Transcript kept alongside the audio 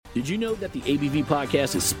Did you know that the ABV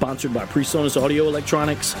podcast is sponsored by PreSonus Audio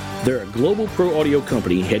Electronics? They're a global pro audio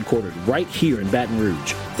company headquartered right here in Baton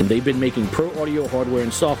Rouge, and they've been making pro audio hardware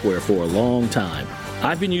and software for a long time.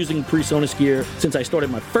 I've been using PreSonus gear since I started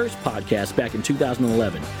my first podcast back in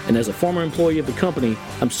 2011, and as a former employee of the company,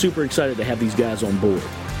 I'm super excited to have these guys on board.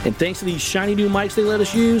 And thanks to these shiny new mics they let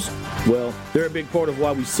us use, well, they're a big part of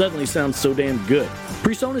why we suddenly sound so damn good.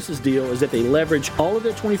 PreSonus' deal is that they leverage all of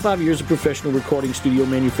their 25 years of professional recording studio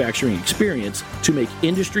manufacturing experience to make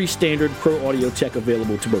industry-standard pro audio tech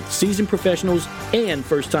available to both seasoned professionals and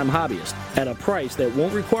first-time hobbyists at a price that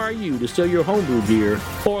won't require you to sell your homebrew gear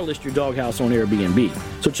or list your doghouse on Airbnb.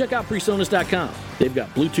 So check out PreSonus.com. They've got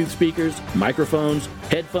Bluetooth speakers, microphones,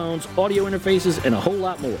 headphones, audio interfaces, and a whole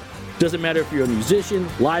lot more. Doesn't matter if you're a musician,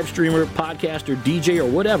 live streamer, podcaster, DJ, or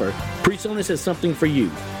whatever, PreSonus has something for you.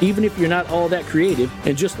 Even if you're not all that creative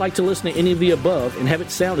and just like to listen to any of the above and have it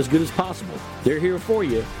sound as good as possible, they're here for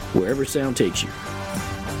you wherever sound takes you.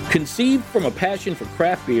 Conceived from a passion for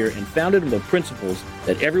craft beer and founded on the principles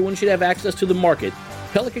that everyone should have access to the market,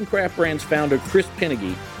 Pelican Craft Brands founder Chris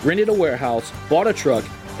Pennegy rented a warehouse, bought a truck,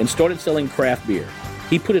 and started selling craft beer.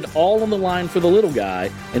 He put it all on the line for the little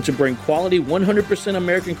guy and to bring quality 100%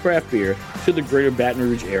 American craft beer to the greater Baton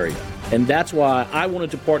Rouge area. And that's why I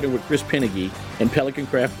wanted to partner with Chris Pennegy and Pelican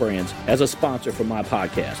Craft Brands as a sponsor for my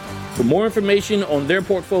podcast. For more information on their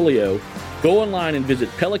portfolio, go online and visit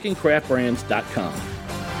pelicancraftbrands.com.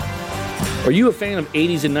 Are you a fan of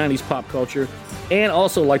 80s and 90s pop culture and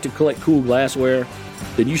also like to collect cool glassware?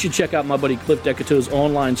 Then you should check out my buddy Cliff Decato's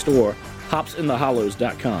online store,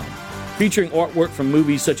 hopsinthehollows.com. Featuring artwork from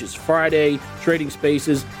movies such as Friday, Trading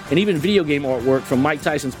Spaces, and even video game artwork from Mike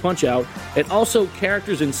Tyson's Punch-Out, and also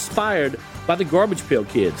characters inspired by the Garbage Pail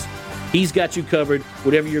Kids. He's got you covered.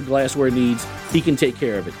 Whatever your glassware needs, he can take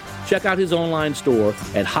care of it. Check out his online store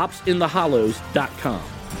at hopsinthehollows.com.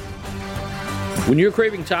 When you're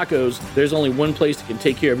craving tacos, there's only one place that can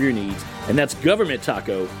take care of your needs, and that's Government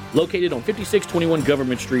Taco, located on 5621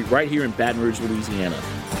 Government Street right here in Baton Rouge, Louisiana.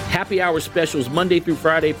 Happy hour specials Monday through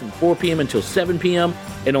Friday from 4 p.m. until 7 p.m.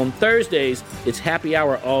 And on Thursdays, it's happy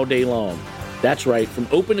hour all day long. That's right, from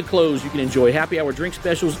open to close, you can enjoy happy hour drink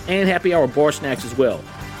specials and happy hour bar snacks as well.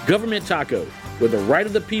 Government Taco, where the right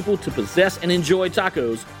of the people to possess and enjoy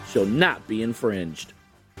tacos shall not be infringed.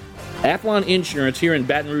 Athlon Insurance here in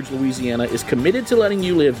Baton Rouge, Louisiana is committed to letting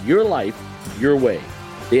you live your life your way.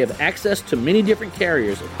 They have access to many different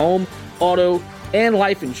carriers of home, auto, and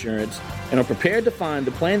life insurance and are prepared to find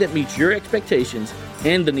the plan that meets your expectations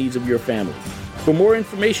and the needs of your family. For more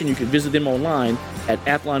information, you can visit them online at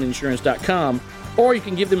athloninsurance.com or you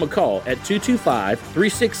can give them a call at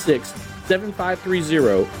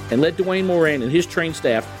 225-366-7530 and let Dwayne Moran and his trained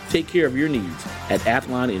staff take care of your needs at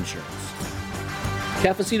Athlon Insurance.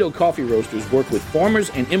 Cafecito Coffee Roasters work with farmers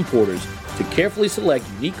and importers to carefully select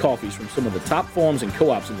unique coffees from some of the top farms and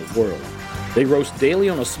co-ops in the world. They roast daily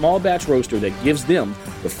on a small batch roaster that gives them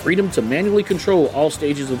the freedom to manually control all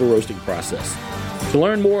stages of the roasting process. To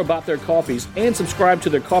learn more about their coffees and subscribe to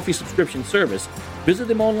their coffee subscription service, visit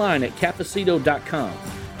them online at cafecito.com.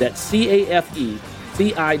 That's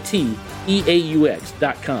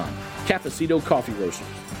CAFECITEAUX.com. Cafecito Coffee Roasters.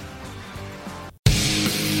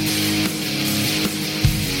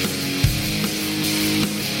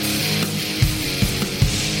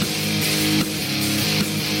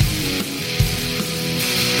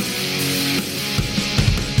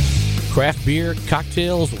 Craft beer,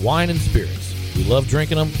 cocktails, wine, and spirits. We love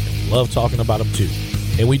drinking them, and we love talking about them too.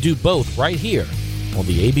 And we do both right here on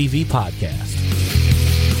the ABV Podcast.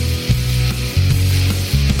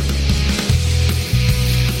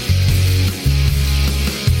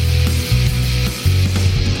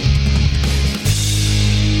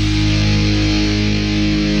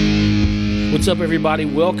 What's up, everybody?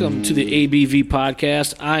 Welcome to the ABV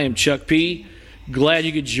Podcast. I am Chuck P. Glad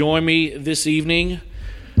you could join me this evening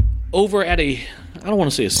over at I don't want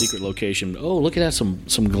to say a secret location. Oh, look at that,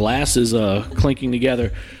 some glasses clinking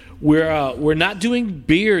together. We're not doing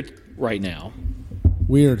beer right now.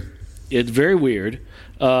 Weird. It's very weird.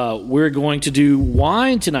 We're going to do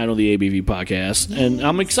wine tonight on the ABV Podcast, and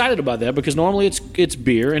I'm excited about that because normally it's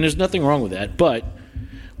beer, and there's nothing wrong with that. But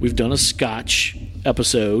we've done a Scotch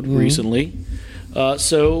episode recently,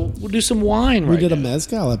 so we'll do some wine. We did a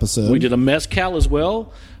mezcal episode. We did a mezcal as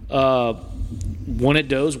well. One at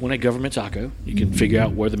Doe's, one at Government Taco. You can figure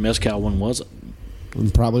out where the mezcal one was.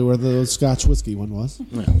 And probably where the Scotch whiskey one was.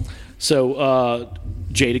 Yeah. So,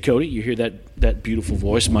 Jay Dakota, you hear that beautiful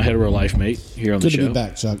voice, my hetero life mate here on the show. Good to be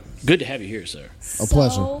back, Chuck. Good to have you here, sir. A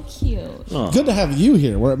pleasure. So cute. Good to have you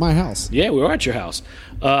here. We're at my house. Yeah, we are at your house.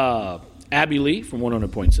 Abby Lee from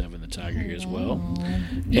 100.7 The Tiger here as well.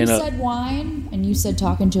 You said wine, and you said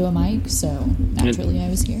talking to a mic, so naturally I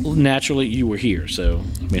was here. Naturally, you were here, so,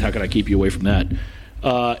 I mean, how could I keep you away from that?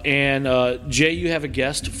 Jay, you have a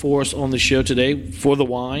guest for us on the show today for the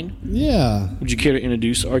wine. Yeah. Would you care to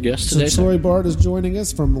introduce our guest today? So Troy Bart is joining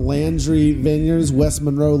us from Landry Vineyards, West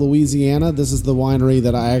Monroe, Louisiana. This is the winery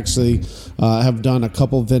that I actually have done a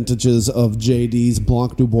couple vintages of JD's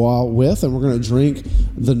Blanc du Bois with, and we're going to drink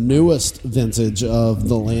the newest vintage of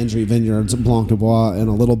the Landry Vineyards Blanc du Bois in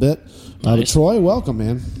a little bit. But Troy, welcome,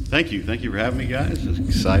 man. Thank you for having me, guys. It's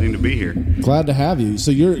exciting to be here. Glad to have you.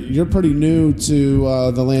 So you're pretty new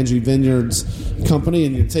to the Landry Vineyards company,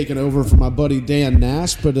 and you're taking over from my buddy Dan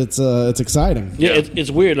Nash. But it's exciting. Yeah,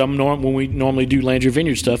 it's weird. When we normally do Landry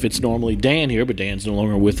Vineyard stuff, it's normally Dan here, but Dan's no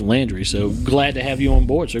longer with Landry. So glad to have you on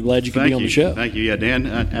board. So glad you could be on the show. Thank you. Yeah, Dan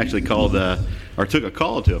actually called or took a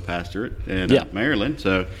call to a pastorate in Maryland.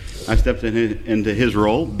 So I stepped into his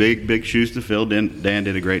role. Big shoes to fill. Dan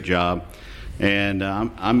did a great job. And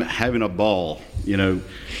I'm having a ball,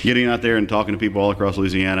 getting out there and talking to people all across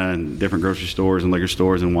Louisiana and different grocery stores and liquor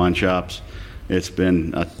stores and wine shops. It's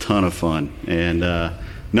been a ton of fun. And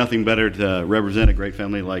nothing better to represent a great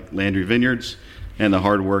family like Landry Vineyards and the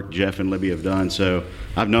hard work Jeff and Libby have done. So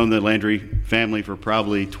I've known the Landry family for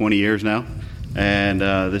probably 20 years now. And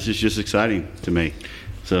this is just exciting to me.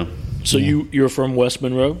 So you're from West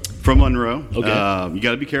Monroe? From Monroe. Okay. You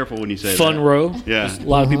got to be careful when you say Funroe. that. Yeah. A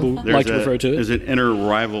lot of people like to refer to it. There's an inner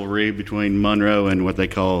rivalry between Monroe and what they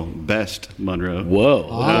call Best Monroe.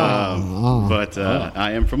 Whoa. But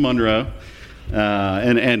I am from Monroe,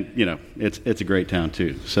 and it's a great town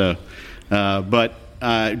too. So, but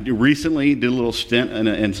I recently did a little stint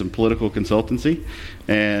in some political consultancy,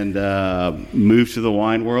 and moved to the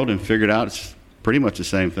wine world and figured out it's pretty much the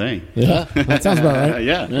same thing. Yeah, that sounds about right.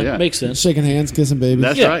 Yeah. Makes sense. Shaking hands, kissing babies.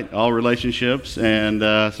 That's right. All relationships and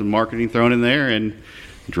some marketing thrown in there, and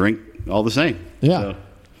drink all the same. Yeah. So,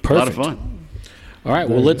 perfect. A lot of fun. All right.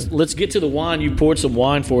 Well, let's get to the wine. You poured some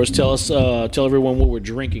wine for us. Tell everyone what we're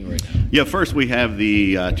drinking right now. Yeah. First, we have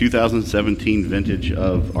the 2017 vintage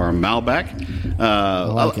of our Malbec. I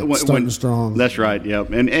like it. Starting strong. That's right. Yeah.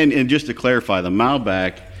 And just to clarify, the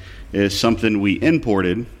Malbec is something we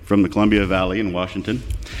imported from the Columbia Valley in Washington,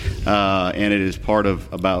 and it is part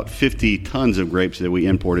of about 50 tons of grapes that we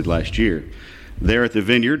imported last year. There at the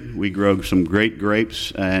vineyard, we grow some great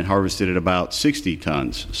grapes and harvested at about 60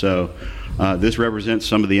 tons. So this represents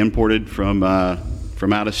some of the imported from out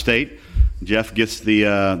of state. Jeff gets the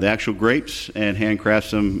actual grapes and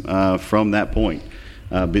handcrafts them from that point.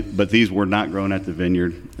 But these were not grown at the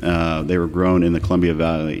vineyard. They were grown in the Columbia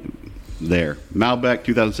Valley there. Malbec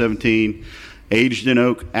 2017, aged in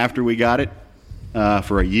oak after we got it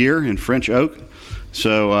for a year in French oak.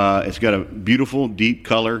 So it's got a beautiful, deep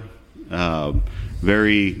color,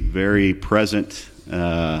 very, very present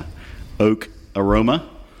oak aroma.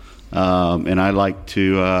 And I like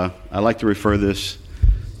to refer this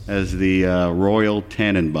as the Royal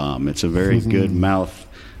Tannenbaum. It's a very good mouthfeel.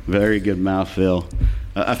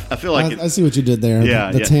 I feel like I see what you did there.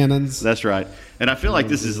 The tannins. That's right. And I feel like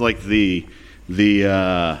this is like the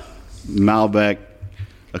Malbec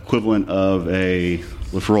equivalent of a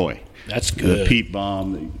Lefroy. That's good. The peat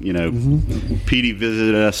bomb. Petey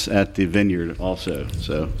visited us at the vineyard also.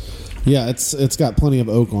 So yeah, it's got plenty of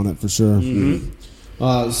oak on it for sure.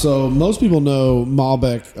 Mm-hmm. So most people know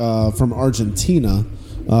Malbec from Argentina,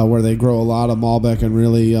 where they grow a lot of Malbec and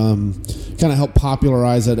really kind of help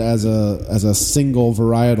popularize it as a single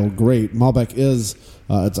varietal grape. Malbec is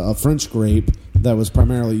it's a French grape that was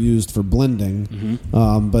primarily used for blending,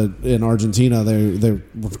 but in Argentina they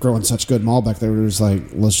were growing such good Malbec they were just like,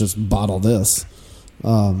 let's just bottle this.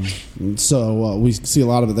 So we see a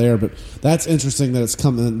lot of it there, but that's interesting that it's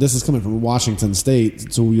coming. This is coming from Washington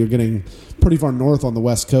State, so you're getting pretty far north on the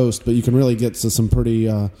West Coast, but you can really get to some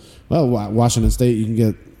pretty Washington State. You can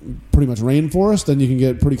get pretty much rainforest, and you can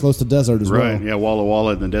get pretty close to desert as well. Right, yeah, Walla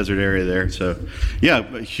Walla in the desert area there. So, yeah,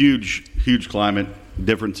 huge climate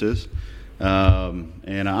differences.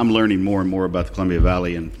 And I'm learning more and more about the Columbia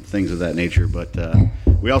Valley and things of that nature. But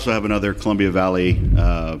we also have another Columbia Valley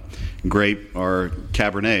grape, our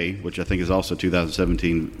Cabernet, which I think is also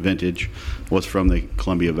 2017 vintage, was from the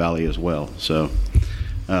Columbia Valley as well. So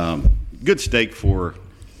good steak for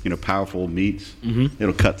powerful meats.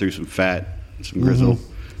 It'll cut through some fat, some grizzle.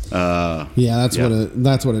 That's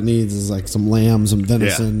what it needs is like some lamb, some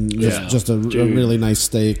venison, just a really nice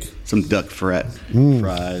steak, some duck fries.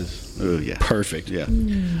 Oh yeah, perfect. Yeah,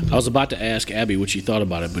 I was about to ask Abby what she thought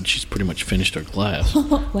about it, but she's pretty much finished her glass. Do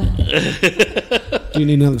you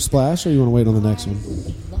need another splash, or you want to wait on the next one?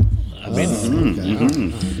 I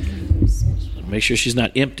mean, Make sure she's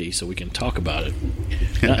not empty so we can talk about it.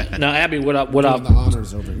 Now Abby, Doing the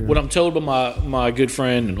honors over here. what I'm told by my good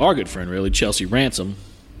friend, and our good friend really, Chelsea Ransom,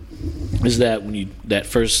 is that when you that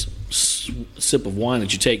first sip of wine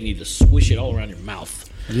that you take, you need to swish it all around your mouth.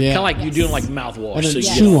 Yeah. Kind of like you're doing like mouthwash. And then you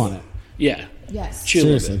chew get- on it. Yeah. Yes. Chew a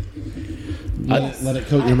little Seriously. bit. Let it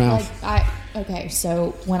coat your mouth. Okay,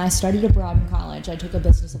 so when I studied abroad in college, I took a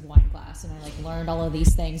business of wine class, and I like learned all of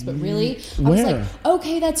these things. But really, I was Where? like,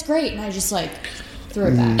 okay, that's great, and I just like threw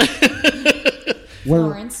it back. Where?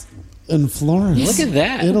 Florence. In Florence. Look at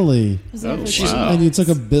that. Italy. I was there for she's- 2 wow. months. And you took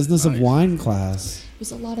a business of wine class. It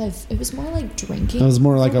was a lot of. It was more like drinking. It was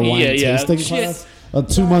more like a wine Yeah. tasting She- class. A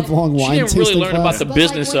 2-month-long wine didn't really tasting learn class. about the But,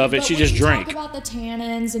 business when- of it. but She when just you drank. Talk about the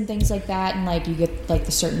tannins and things like that, and like you get like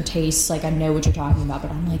the certain tastes. Like I know what you're talking about, but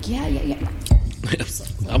I'm like, yeah.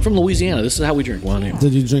 I'm from Louisiana. This is how we drink wine here.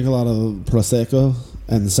 Did you drink a lot of Prosecco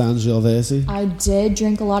and Sangiovese? I did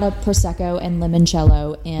drink a lot of Prosecco and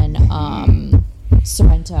Limoncello in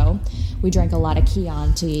Sorrento. We drank a lot of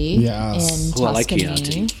Chianti Yes. in Oh, I like Tuscany.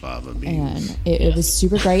 Chianti. Fava beans. And it was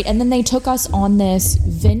super great. And then they took us on this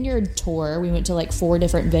vineyard tour. We went to like 4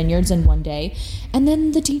 different vineyards in one day. And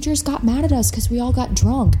then the teachers got mad at us because we all got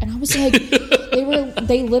drunk. And I was like,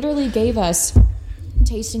 they literally gave us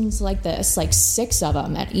tastings like this, like 6 of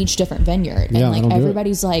them at each different vineyard. Yeah, And like that'll do it.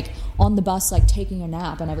 everybody's like on the bus, like taking a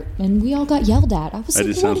nap. And we all got yelled at. I was That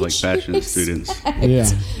like, just what sounds like did you passionate students. expect?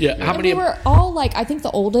 Yeah. Yeah. How And many we were all like, I think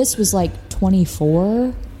the oldest was like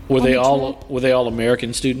 24. were on they the all? trip. Were they all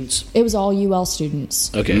American students? It was all UL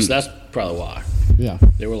students. Okay, so that's probably why Yeah.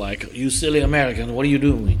 they were like, "You silly American, what are you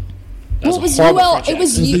doing?" Well, it was horrible UL. French It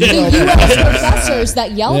was accent. the UL professors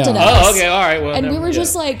that yelled Yeah. at us. Oh, okay, all right. Well, And we never- were yeah.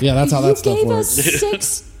 just like, Yeah, that's how you that stuff gave works." us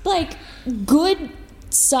 6 like good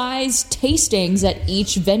sized tastings at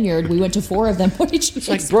each vineyard. We went to 4 of them. What did you? It's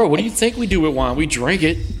like, bro, what do you think we do with wine? We drink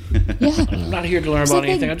it. Yeah. I'm not here to learn It's about like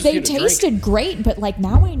anything. I'm just they here to drink. tasted great, but like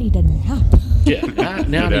now I need a nap. Yeah, now I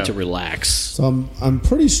Yeah. need to relax. So I'm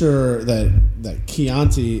pretty sure that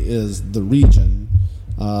Chianti is the region,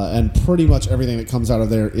 and pretty much everything that comes out of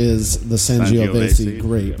there is the Sangiovese Sangiovese.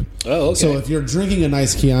 grape. Oh, okay. So if you're drinking a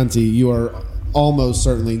nice Chianti, you are almost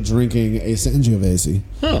certainly drinking a Sangiovese.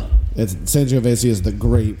 Huh. Sangiovese is the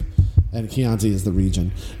grape, and Chianti is the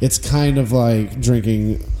region. It's kind of like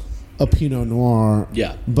drinking a Pinot Noir,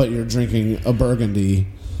 Yeah. but you're drinking a Burgundy,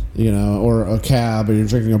 or a Cab, or you're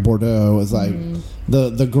drinking a Bordeaux. It's like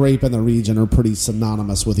the grape and the region are pretty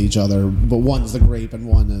synonymous with each other, but one's the grape and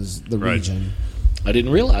one is the Right. region. I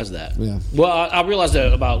didn't realize that. Yeah. Well, I realized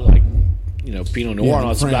that about like Pinot Noir Yeah, and all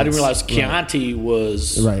that stuff, but I didn't France. realize Chianti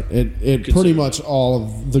was Right. It pretty much all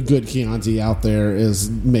of the good Chianti out there is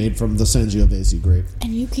made from the Sangiovese grape.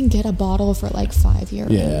 And you can get a bottle for like €5.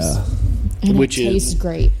 Yeah. And Which it is- tastes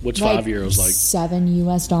great. what's like €5 like?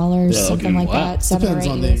 $7, Yeah, something okay, like wow. that. 7 Depends or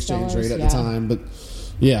 8 on the US exchange dollars. rate at yeah. the time, but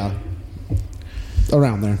yeah,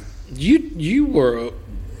 around there. you were.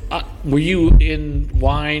 Were you in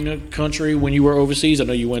wine country when you were overseas? I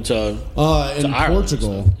know you went to In Ireland and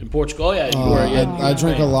Portugal, stuff. In Portugal, oh, yeah, you were. Yeah, I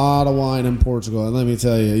drank a lot of wine in Portugal, and let me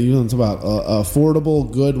tell you, you want to talk about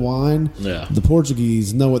affordable, good wine. Yeah. The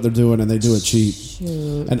Portuguese know what they're doing, and they do it cheap.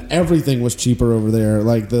 Shoot. And everything was cheaper over there.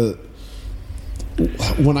 Like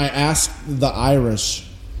when I asked the Irish,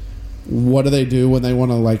 what do they do when they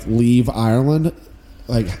want to like leave Ireland?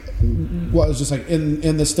 Like, well, it's just like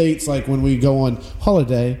in the States, like when we go on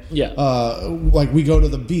holiday, Yeah. like we go to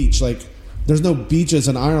the beach, like there's no beaches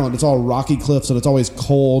in Ireland. It's all rocky cliffs, and it's always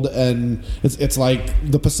cold, and it's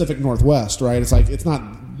like the Pacific Northwest, right? It's like it's not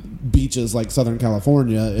beaches like Southern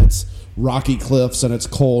California. It's rocky cliffs, and it's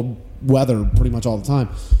cold weather pretty much all the time.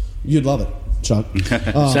 You'd love it, Chuck.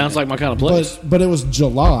 Sounds like my kind of place. But it was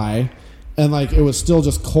July, and like it was still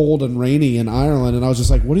just cold and rainy in Ireland, and I was just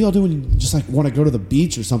like, "What do y'all do when you just like want to go to the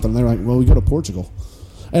beach or something?" And they're like, "Well, we go to Portugal."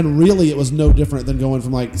 And really, it was no different than going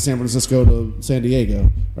from like San Francisco to San Diego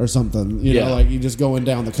or something. You Yeah. know, like you just going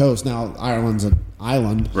down the coast. Now Ireland's an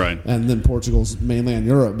island, Right. And then Portugal's mainland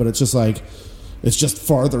Europe, but it's just like it's just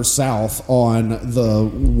farther south on the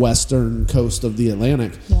western coast of the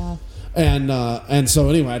Atlantic. Yeah. And so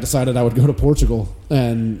anyway, I decided I would go to Portugal,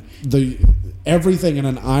 and everything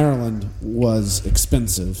in Ireland was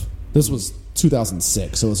expensive. This was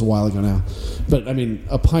 2006, so it was a while ago now. But I mean,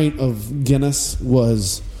 a pint of Guinness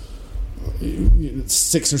was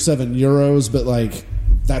 6 or 7 euros, but like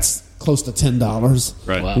that's close to $10.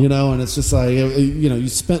 Right. Wow. You know, and it's just like you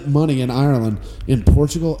spent money in Ireland. In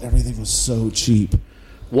Portugal, everything was so cheap.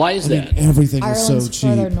 Why is I mean, that? everything was Ireland's so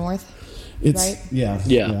cheap. further north, It's right? Yeah.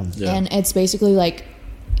 And it's basically like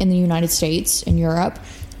in the United States and Europe,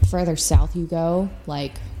 further south you go,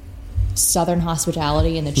 like Southern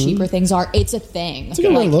hospitality and the cheaper things are. It's a thing. It's a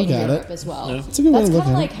good way to look in at Europe it as well. Yeah. It's a good way to look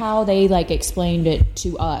kind of at like it. how they explained it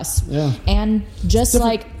to us. Yeah. And just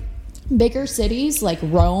like bigger cities like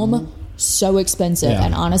Rome, so expensive. Yeah.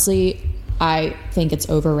 And honestly, I think it's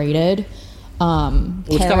overrated. Well,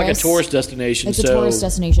 it's kind of like a tourist destination. It's a tourist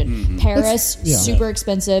destination. Paris, yeah. super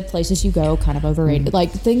expensive. Places you go, kind of overrated.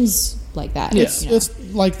 Like things like that. Yeah. you know.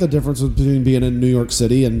 It's like the difference between being in New York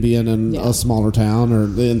City and being in Yeah. a smaller town or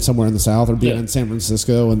in somewhere in the South or being Yeah. in San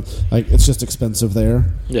Francisco, and it's just expensive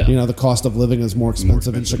there. Yeah. The cost of living is more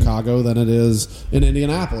expensive in Chicago than it is in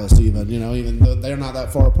Indianapolis, even though they're not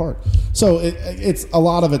that far apart. So it's a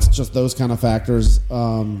lot of it's just those kind of factors.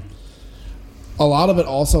 A lot of it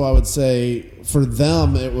also, I would say, for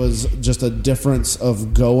them, it was just a difference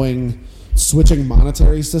of switching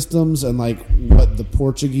monetary systems and what the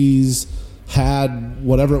Portuguese had,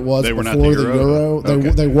 whatever it was They were before not the euro? Okay.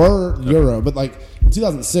 They were euro, but in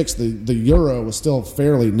 2006, the euro was still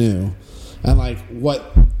fairly new, and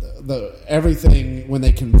everything when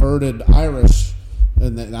they converted Irish.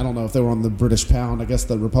 And I don't know if they were on the British pound. I guess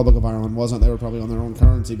the Republic of Ireland wasn't. They were probably on their own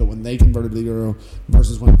currency. But when they converted to the euro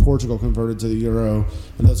versus when Portugal converted to the euro,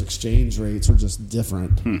 and those exchange rates were just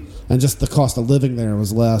different. And just the cost of living there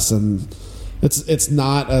was less. And it's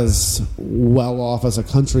not as well off as a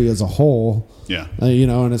country as a whole. Yeah.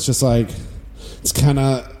 And it's just it's kind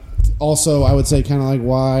of also, I would say, kind of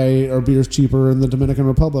why are beers cheaper in the Dominican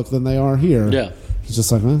Republic than they are here? Yeah. It's just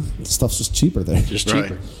stuff's just cheaper there. Just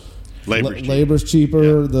cheaper. Right. Labor's cheaper.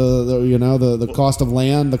 Yeah. The cost of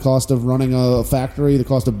land, the cost of running a factory, the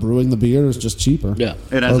cost of brewing the beer is just cheaper. Yeah.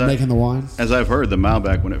 And or making the wine. As I've heard, the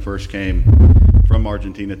Malbec, when it first came from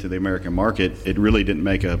Argentina to the American market, it really didn't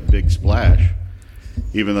make a big splash,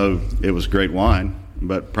 even though it was great wine,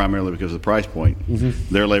 but primarily because of the price point.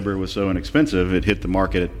 Mm-hmm. Their labor was so inexpensive, it hit the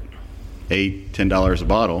market at $8-10 a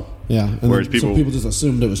bottle. Yeah. And Whereas so people just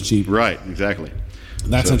assumed it was cheap. Right, exactly.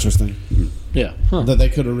 That's interesting. Yeah. Huh. That they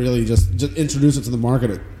could have really just introduced it to the market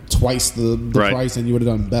at twice the Right. price, and you would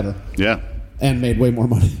have done better Yeah. and made way more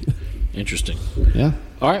money. Interesting. Yeah.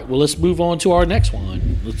 All right. Well, let's move on to our next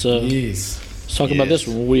wine. Let's talk about this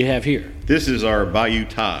one. What we have here. This is our Bayou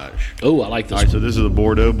Taj. Oh, I like this All right, one. so this is a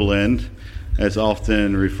Bordeaux blend. It's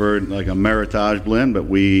often referred like a Meritage blend, but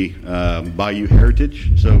we Bayou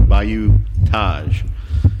Heritage, so Bayou Taj.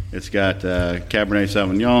 It's got Cabernet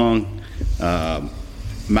Sauvignon,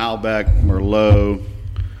 Malbec, Merlot,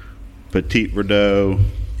 Petit Verdot,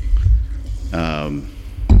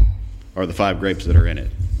 are the 5 grapes that are in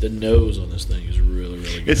it. The nose on this thing is really,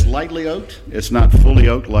 really good. It's lightly oaked. It's not fully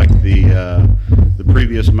oaked like the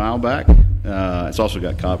previous Malbec. It's also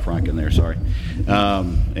got Cab Franc in there. Sorry,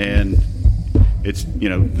 and it's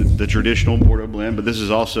the traditional Bordeaux blend, but this is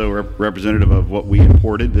also representative of what we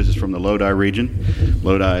imported. This is from the Lodi region.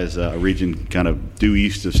 Lodi is a region kind of due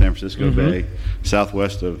east of San Francisco Bay,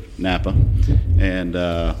 southwest of Napa, and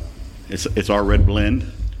it's our red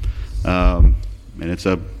blend, and it's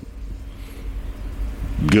a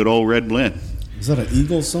good old red blend. Is that an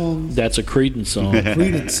Eagles song? That's a Creedence song.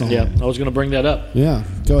 Creedence song. Yeah, I was going to bring that up. Yeah,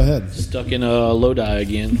 go ahead. Stuck in Lodi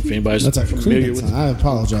again. If anybody's That's a familiar Creedence with song. I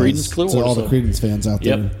apologize Creedence to Clearwater all the song. Creedence fans out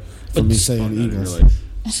there Yep. for me saying Eagles.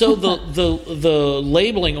 So the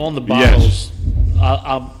labeling on the bottles,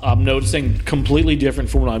 I'm noticing completely different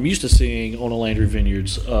from what I'm used to seeing on a Landry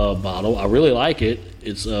Vineyards bottle. I really like it.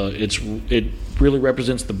 It really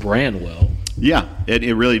represents the brand well. Yeah,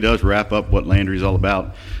 it really does wrap up what Landry's all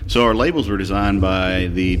about. So our labels were designed by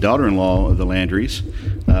the daughter-in-law of the Landrys,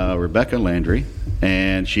 Rebecca Landry,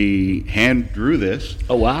 and she hand drew this.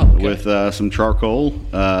 Oh wow! Okay. With some charcoal,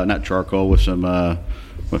 not charcoal, with some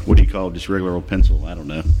what do you call it? Just regular old pencil? I don't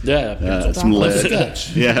know. Yeah, some lead.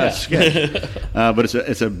 Sketch. Yeah, sketch. But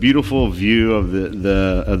it's a beautiful view of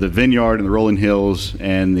the vineyard and the rolling hills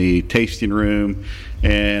and the tasting room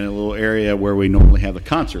and a little area where we normally have the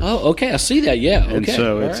concert. Oh, okay, I see that. Yeah, okay. And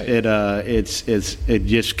so it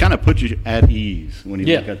just kind of puts you at ease when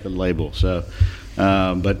you look at the label. So,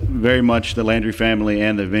 but very much the Landry family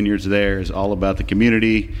and the vineyards there is all about the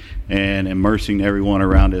community and immersing everyone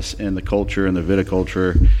around us in the culture and the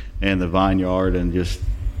viticulture and the vineyard and just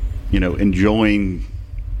enjoying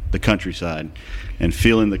the countryside and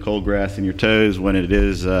feeling the cold grass in your toes when it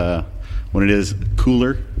is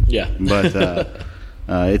cooler. Yeah, but.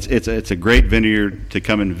 It's a great vineyard to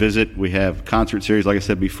come and visit. We have concert series, like I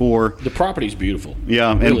said before. the property's beautiful.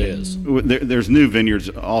 Yeah, it really is. There's new vineyards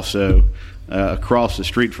also across the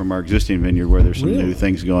street from our existing vineyard where there's some Really? new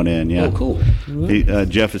things going in. Yeah. Oh, cool.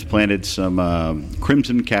 Jeff has planted some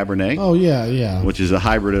Crimson Cabernet, Oh yeah. which is a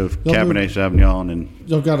hybrid of Y'all Cabernet Sauvignon and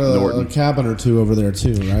You've got a Norton. cabin or two over there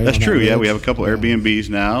too, right? That's On true. that Yeah, ridge? we have a couple Airbnbs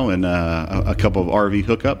now and a couple of RV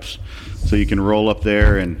hookups, so you can roll up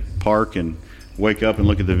there and park and wake up and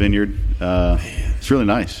look at the vineyard. It's really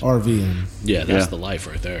nice. RVing. Yeah, that's Yeah. the life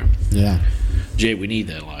right there. Yeah, Jay, we need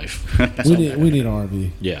that life. we need an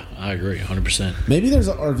RV. Yeah, I agree, 100%. Maybe there's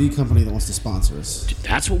an RV company that wants to sponsor us.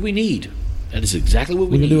 That's what we need. That is exactly what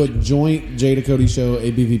we We can need. do a joint Jay Cody Show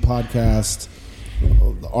ABV podcast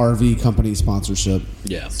RV company sponsorship.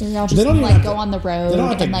 Yeah. So y'all They just don't even like have go to- on the road They don't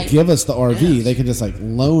have to and like give us the RV. Yes. They can just like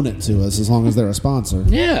loan it to us as long as they're a sponsor.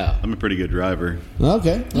 Yeah. I'm a pretty good driver.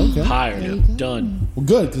 Okay. Hired. There you go. Done. Well,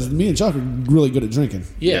 good because me and Chuck are really good at drinking.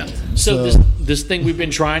 Yeah. So- So this thing we've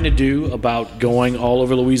been trying to do about going all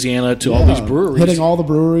over Louisiana to all Yeah. these breweries. hitting all the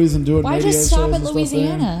breweries and doing why radio just stop shows at and stuff there.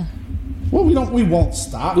 Louisiana? Well, we won't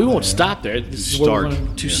stop. we won't there. stop there. This is where Start. we're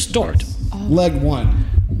going to Yeah. start. Leg one.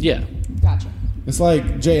 Yeah. Gotcha. It's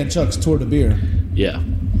like Jay and Chuck's tour de beer Yeah.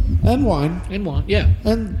 and wine And one. Yeah.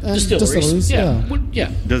 and Distilleries. Yeah. Yeah.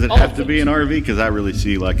 Does it All have of to be an RV? Because I really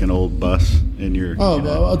see like an old bus in your. Oh, you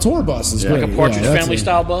know. a tour bus is Yeah. great. Like a Partridge that's Family a-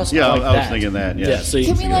 style bus? Yeah, like I was that. thinking that, yeah. Yeah. See,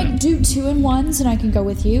 Can we like do 2-in-1s and I can go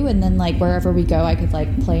with you and then like wherever we go I could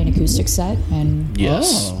like play an acoustic set and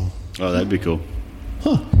yes. Oh, Oh, that'd be cool.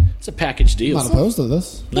 It's a package I'm deal. not opposed to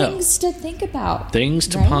this. No. things to think about. Things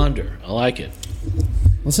to Right? ponder. I like it.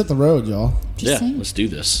 Let's hit the road, y'all. Just Yeah, saying. let's do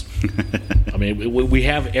this. I mean, we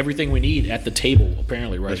have everything we need at the table,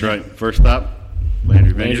 apparently, right That's now. right. First stop,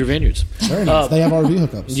 Landry Landry Vineyards. Vineyards. Very nice. They have RV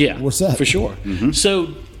hookups. Yeah, we're set for sure. So,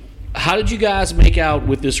 how did you guys make out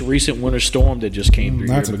with this recent winter storm that just came through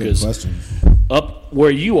That's here? a good Because question. up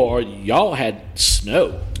where you are, y'all had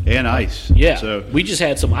snow. And ice. Yeah, So we just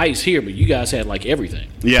had some ice here, but you guys had like everything.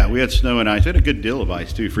 yeah, we had snow and ice. We had a good deal of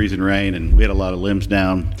ice too, freezing rain, and we had a lot of limbs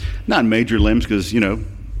down. Not major limbs because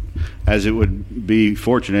as it would be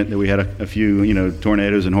fortunate that we had a few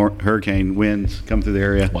tornadoes and hurricane winds come through the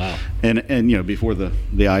area. Wow. And before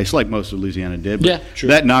the ice, like most of Louisiana did. But Yeah, true.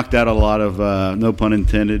 that knocked out a lot of no pun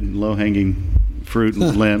intended low hanging fruit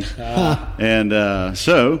and limbs. And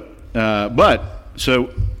so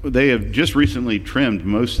they have just recently trimmed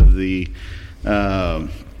most of the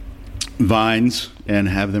vines and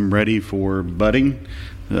have them ready for budding,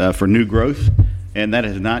 for new growth, and that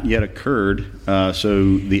has not yet occurred.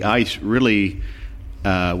 So the ice really,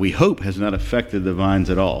 we hope, has not affected the vines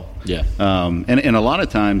at all. Yeah. And a lot of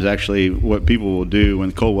times, actually, what people will do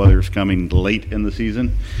when cold weather is coming late in the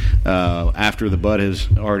season, after the bud has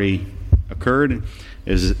already occurred,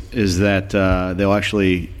 is that they'll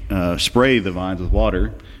actually spray the vines with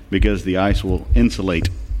water because the ice will insulate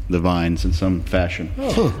the vines in some fashion.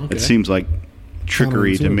 Oh, okay. It seems like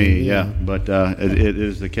trickery to me, Counterintuitive, yeah, but it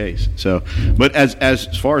is the case. So, but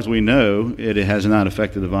as far as we know, it has not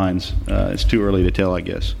affected the vines. It's too early to tell, I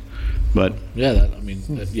guess. But Yeah,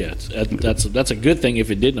 that's a good thing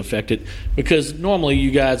if it didn't affect it, because normally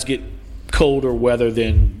you guys get colder weather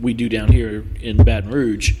than we do down here in Baton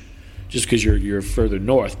Rouge, just because you're further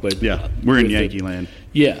north. But yeah, we're in with Yankee it- land,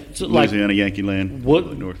 Yeah, so like Louisiana Yankee land.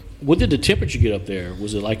 what north? what did the temperature get up there?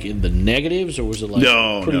 Was it like in the negatives, or was it like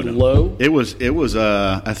No, pretty no. low? It was.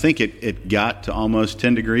 I think it got to almost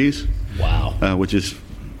 10 degrees, Wow. which is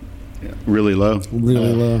really low.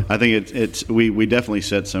 Really low. I think we definitely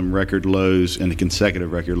set some record lows and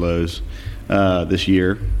consecutive record lows this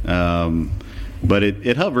year, but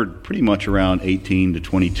it hovered pretty much around 18 to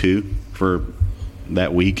 22 for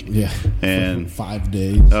that week. Yeah. And 5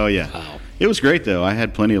 days. oh yeah, Wow. it was great though. I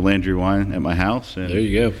had plenty of Landry wine at my house, and There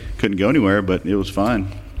you go. couldn't go anywhere, but it was fine.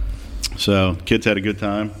 So kids had a good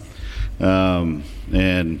time,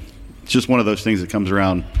 and it's just one of those things that comes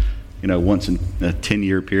around, once in a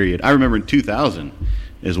 10-year period. I remember in 2000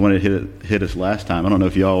 is when it hit us last time. I don't know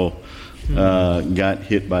if y'all got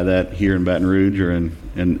hit by that here in Baton Rouge or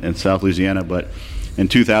in South Louisiana, but in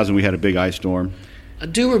 2000 we had a big ice storm. I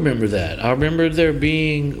do remember that. I remember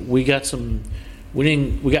we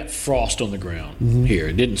got frost on the ground here.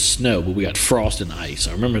 It didn't snow, but we got frost and ice.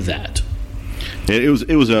 I remember that. It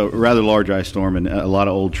was a rather large ice storm, and a lot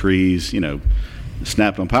of old trees,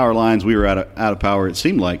 snapped on power lines. We were out of power. It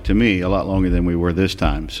seemed like to me a lot longer than we were this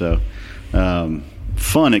time. So,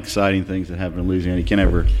 fun, exciting things that happen in Louisiana. You can't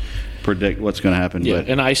ever predict what's going to happen. Yeah, But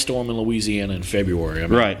an ice storm in Louisiana in February. I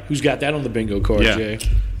mean, Right. Who's got that on the bingo card, Yeah. Jay?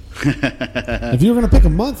 If you were going to pick a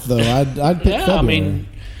month, though, I'd pick Yeah, February. I mean,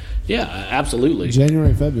 yeah, absolutely.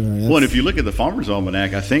 January, February. well, and if you look at the Farmer's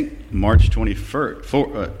Almanac, I think March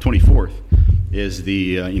 24th is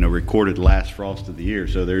the recorded last frost of the year.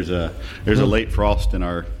 So there's a late frost in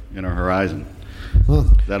our horizon. Huh.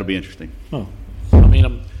 That'll be interesting. Oh, I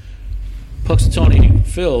mean, Puxatawny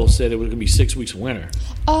Phil said it was going to be 6 weeks of winter.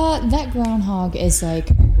 That groundhog is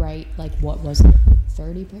what was it?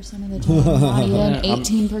 30% of the time, not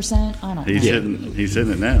even 18%. I don't know. He's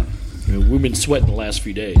hitting it now. We've been sweating the last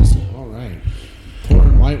few days. So. All right.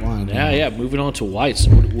 Pouring white wine. Yeah. Moving on to whites.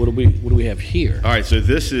 What do we have here? All right. So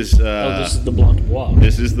this is. This is the Blanc de Bois.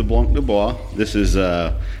 This is the Blanc de Bois. This is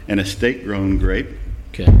an estate-grown grape.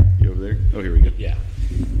 Okay. You over there? Oh, here we go. Yeah.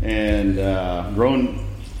 And grown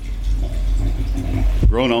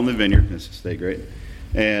on the vineyard. This is estate grape.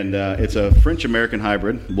 And it's a French-American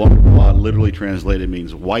hybrid. Blanc de Bois, literally translated,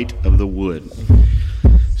 means white of the wood.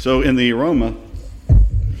 So in the aroma,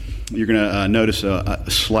 you're going to notice a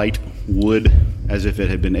slight wood, as if it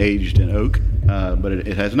had been aged in oak, but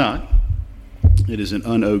it has not. It is an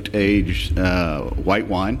unoaked aged white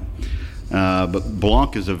wine. But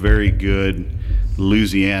Blanc is a very good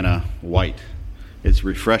Louisiana white. It's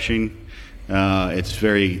refreshing. It's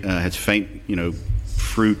very has faint,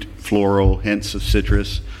 fruit, floral hints of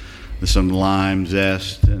citrus, some lime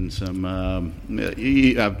zest, and some.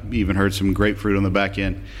 I've even heard some grapefruit on the back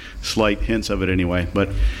end, slight hints of it anyway. But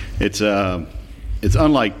it's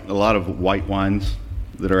unlike a lot of white wines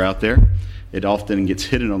that are out there. It often gets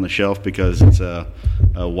hidden on the shelf because it's a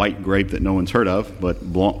white grape that no one's heard of. But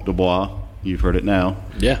Blanc de Bois, you've heard it now.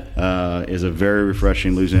 Yeah, is a very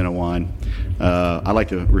refreshing Louisiana wine. I like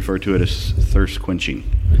to refer to it as thirst quenching.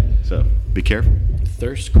 So be careful.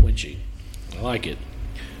 thirst quenching. I like it.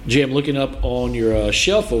 Jim, looking up on your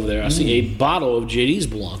shelf over there, I see a bottle of JD's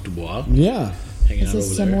Blanc de Bois. Yeah. Hanging Is out this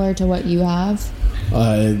over similar there. to what you have?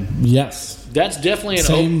 Yes. That's definitely an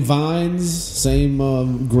Same vines,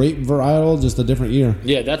 same grape varietal, just a different year.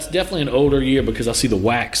 Yeah, that's definitely an older year because I see the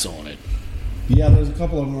wax on it. Yeah, there's a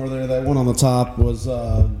couple of them over there. That one on the top was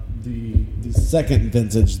the second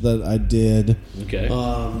vintage that I did. Okay.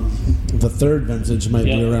 The third vintage might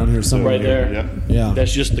be around here somewhere. Right there. Yeah. Yeah.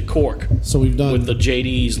 That's just the cork So we've done with the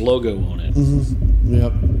JD's logo on it.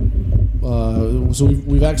 Yep. So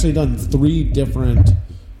we've actually done 3 different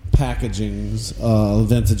packagings,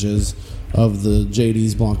 vintages of the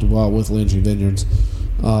JD's Blanc de Bois with Landry Vineyards.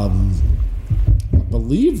 I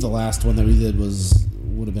believe the last one that we did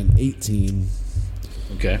would have been 18.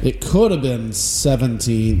 Okay. It could have been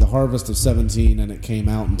 17, the harvest of 17, and it came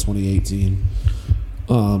out in 2018.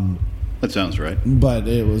 That sounds right. But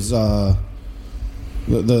it was the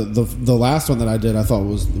last one that I did, I thought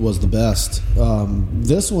was the best.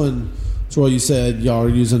 This one, Troy, you said y'all are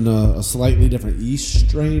using a slightly different yeast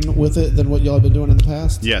strain with it than what y'all have been doing in the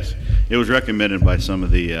past? Yes. It was recommended by some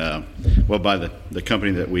of the, by the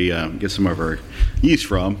company that we get some of our yeast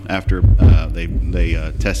from after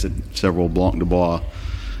they tested several Blanc de Bois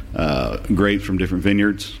grapes from different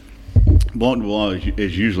vineyards. Blanc de Bois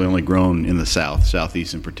is usually only grown in the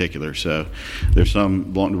southeast in particular. So there's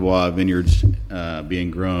some Blanc de Bois vineyards being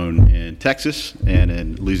grown in Texas and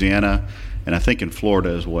in Louisiana, and I think in Florida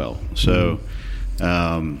as well. So,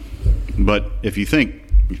 but if you think,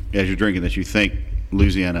 as you're drinking this, you think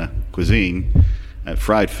Louisiana cuisine,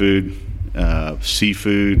 fried food,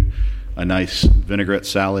 seafood, a nice vinaigrette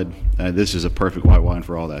salad. This is a perfect white wine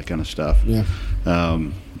for all that kind of stuff. Yeah.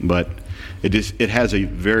 But it has a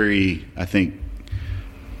very, I think,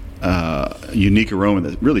 unique aroma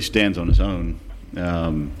that really stands on its own.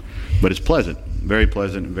 But it's pleasant, very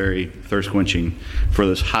pleasant, very thirst quenching for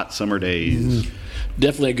those hot summer days.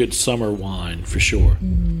 Definitely a good summer wine for sure.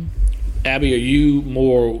 Abby, are you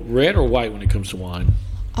more red or white when it comes to wine?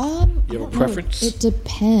 You have a preference? It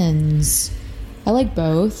depends. I like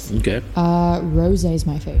both. Okay. Rosé is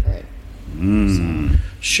my favorite.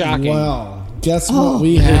 Shocking. Well, guess what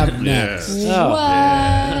we have next? Oh,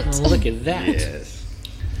 What? look at that. Yes.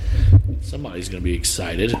 Somebody's going to be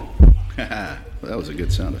excited. That was a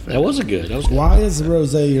good sound effect. That was a good. Why is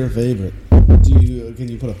rosé your favorite? Can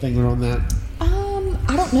you put a finger on that?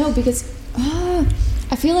 I don't know because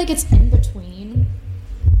I feel like it's in between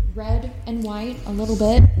red and white a little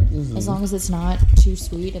bit. As long as it's not too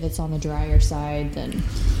sweet. If it's on the drier side, then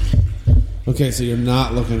Okay, so you're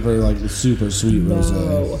not looking for like the super sweet rosé.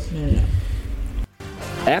 no.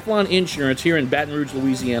 Athlon Insurance here in Baton Rouge,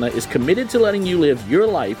 Louisiana is committed to letting you live your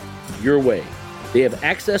life your way. They have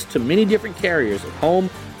access to many different carriers of home,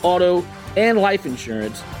 auto, and life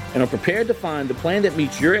insurance and are prepared to find the plan that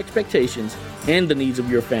meets your expectations and the needs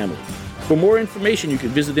of your family. For more information, you can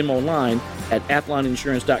visit them online at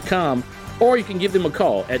athloninsurance.com or you can give them a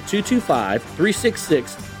call at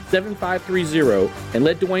 225-366-7530 and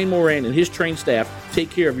let Dwayne Moran and his trained staff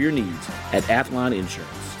take care of your needs at Athlon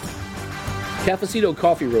Insurance. Cafecito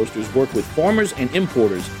Coffee Roasters work with farmers and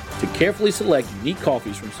importers to carefully select unique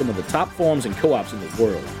coffees from some of the top farms and co-ops in the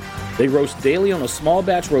world. They roast daily on a small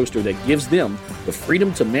batch roaster that gives them the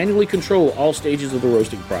freedom to manually control all stages of the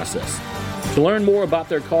roasting process. To learn more about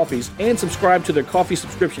their coffees and subscribe to their coffee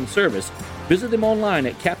subscription service, visit them online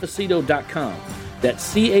at cafecito.com.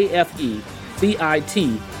 That's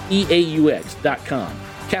CAFECITEAUX.com.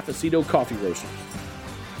 Cafecito Coffee Roasters.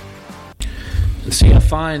 See, I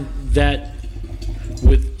find that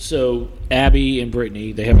so Abby and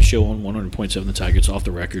Brittany, they have a show on 100.7 The Tiger. It's Off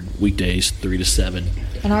the Record, weekdays 3 to 7.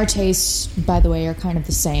 And our tastes, by the way, are kind of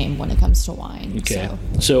the same when it comes to wine. Okay.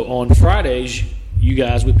 So on Fridays, you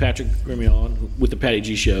guys with Patrick Grimion with the Patty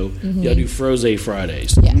G Show, y'all do Frosé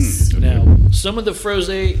Fridays. Yes. Now, some of the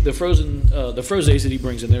frosés that he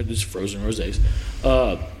brings in there, just frozen rosés,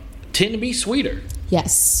 tend to be sweeter.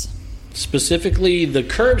 Yes. Specifically, the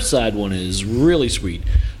curbside one is really sweet.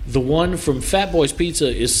 The one from Fat Boy's Pizza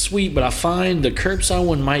is sweet, but I find the curbside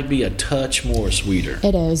one might be a touch more sweeter.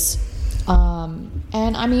 It is.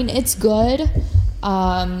 And I mean, it's good.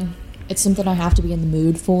 It's something I have to be in the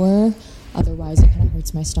mood for. Otherwise, it kind of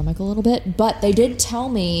hurts my stomach a little bit. But they did tell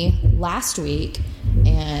me last week,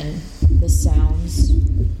 and this sounds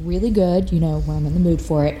really good, when I'm in the mood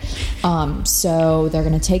for it. So they're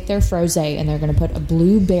going to take their frosé and they're going to put a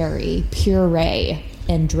blueberry puree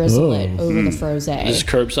and drizzle it over the frosé. This is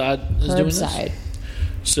Curbside is doing this? Curbside.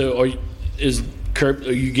 So are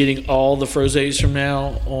you getting all the frosés from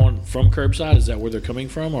now on from Curbside? Is that where they're coming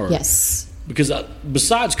from? Or Yes. Because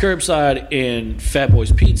besides Curbside and Fat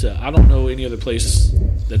Boy's Pizza, I don't know any other place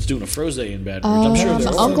that's doing a frosé in Baton Rouge. I'm sure there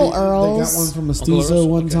are. Uncle Earl's. They got one from Mestizo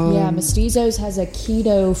one time. Yeah, Mestizo's has a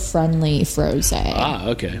keto-friendly frosé. Ah,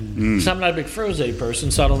 okay. So I'm not a big frosé person,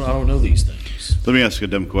 so I don't know these things. Let me ask a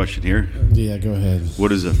dumb question here. Yeah, go ahead.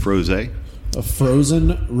 What is a frosé? A frozen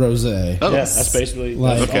rosé. Oh. Yeah, that's basically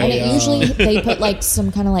And it usually they put like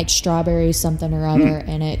some kind of like strawberry something or other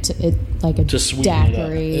in it, like a To sweeten it up.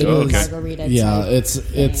 daiquiri margarita. Yeah, type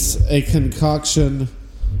it's a concoction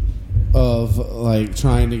of like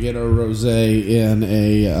trying to get a rosé in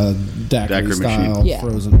a daiquiri style Yeah.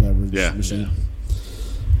 frozen beverage Yeah. machine.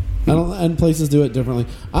 And places do it differently.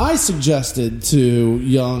 I suggested to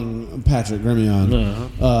young Patrick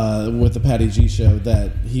Grimion with the Patty G Show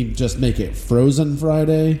that he just make it frozen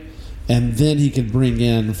Friday, and then he could bring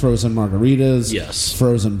in frozen margaritas, Yes.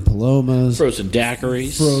 frozen palomas, frozen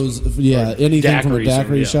daiquiris. anything from a daiquiris,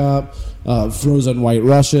 daiquiri shop, frozen White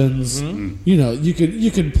Russians.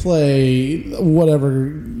 You could play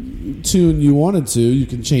whatever tune you wanted to. You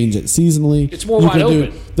can change it seasonally. It's more wide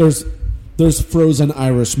open. There's frozen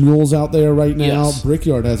Irish mules out there right now. Yes.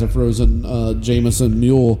 Brickyard has a frozen Jameson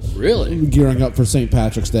mule. Really? Gearing up for St.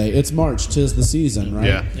 Patrick's Day. It's March. 'Tis the season,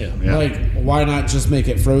 right? Yeah. Like, why not just make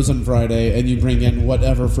it frozen Friday and you bring in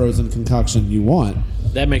whatever frozen concoction you want?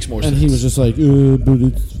 That makes more sense. And he was just like, but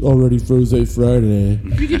it's already Frosé Friday.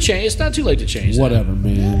 You can change. It's not too late to change that. Whatever,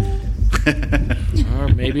 man. Or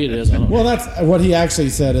maybe it is. I don't know. Well, that's what he actually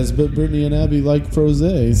said is, but Brittany and Abby like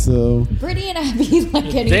Frosé, so... Brittany and Abby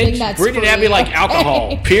like anything that's Brittany and Abby free, like okay?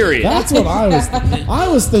 alcohol, period. That's what I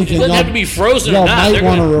was thinking. It doesn't y'all- have to be frozen or Y'all not. might They're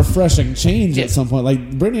want gonna- a refreshing change at some point.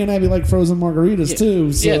 Like, Brittany and Abby like frozen margaritas,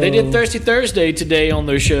 too. So. Yeah, they did Thirsty Thursday today on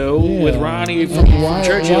their show with Ronnie from Why-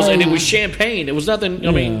 Churchill's, why- and it was champagne. It was nothing.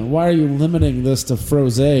 I mean, why are you limiting this to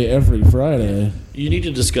Frosé every Friday? you need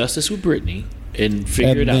to discuss this with Brittany and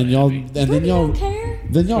figure And it then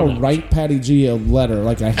out. y'all write Patty G a letter,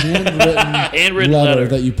 like a handwritten letter.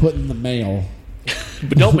 that you put in the mail.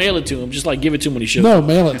 But don't mail it to him. Just like give it to him when he shows No, up.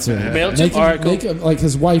 mail it to him. Mail it to him? All right, cool. Like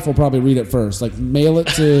his wife will probably read it first. Like mail it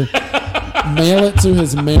to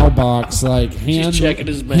his mailbox. Like checking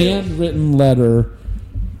his mail. handwritten letter.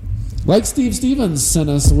 Like Steve Stevens sent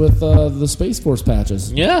us with the Space Force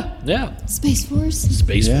patches. Yeah. Space Force.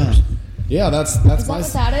 Space Yeah. Force. Yeah, that's Is my that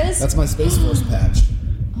what that is? That's my Space Force patch.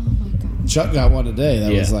 Oh my god. Chuck got one today.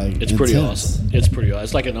 That Yeah, was like it's pretty intense. awesome. It's pretty awesome.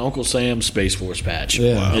 It's like an Uncle Sam Space Force patch.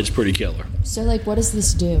 Yeah. Wow. It's pretty killer. So like, what does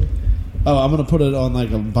this do? Oh, I'm gonna put it on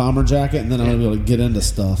like a bomber jacket, and then I'm gonna be able to get into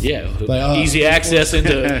stuff. Yeah, Like, easy access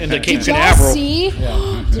into Cape Did y'all Canaveral. see?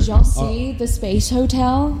 Did y'all see the Space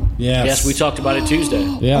Hotel? Yes, Yes, we talked about it Tuesday.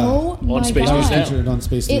 Yeah, Oh my Space that was News Now. god! featured on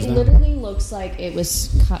Space It News Now. literally looks like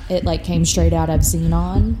it like came straight out of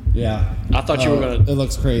Xenon. Yeah, I thought you were gonna. It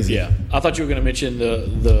looks crazy. Yeah, I thought you were gonna mention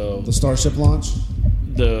The Starship launch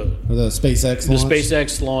the or the SpaceX the launch.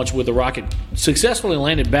 SpaceX launch with the rocket successfully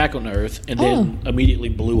landed back on Earth and then immediately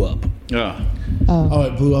blew up. Yeah. Oh,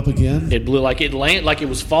 it blew up again? It blew like it landed, like it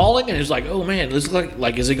was falling, and it was like, oh man, this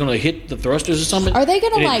like is it going to hit the thrusters or something? Are they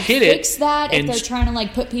going to And it like hit fix it, that if and they're trying to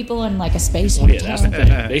like put people in like a space yeah, hotel? that's the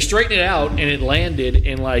thing. They straightened it out, and it landed,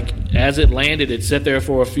 and like as it landed, it sat there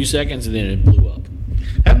for a few seconds, and then it blew up.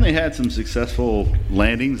 Haven't they had some successful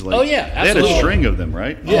landings? Like, Oh, yeah, they had absolutely. a string of them,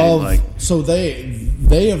 right? So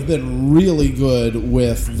they have been really good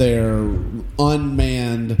with their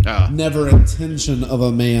unmanned, never intention of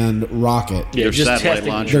a manned rocket. Yeah, Their just satellite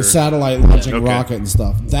testing. launcher. Their satellite launching Okay. rocket and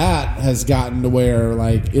stuff. That has gotten to where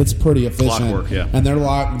like it's pretty efficient. Clockwork, yeah. And they're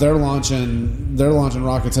launching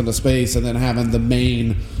rockets into space and then having the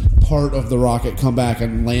main part of the rocket come back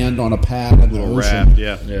and land on a pad in the Little ocean. raft,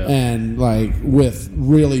 yeah. And like with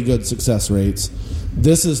really good success rates.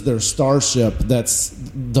 This is their Starship. That's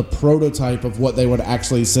the prototype of what they would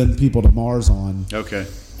actually send people to Mars on. Okay.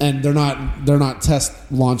 And they're not test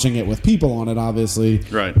launching it with people on it, obviously.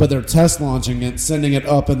 Right. But they're test launching it, sending it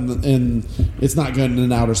up in it's not going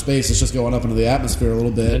into outer space. It's just going up into the atmosphere a little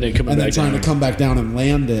bit, And then coming back trying down. to come back down and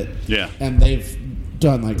land it. Yeah. And they've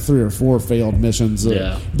done like 3 or 4 failed missions.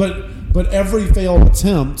 Yeah. But every failed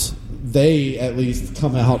attempt, they at least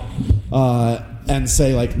come out and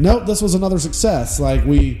say like, nope, this was another success. Like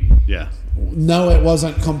Yeah. no, it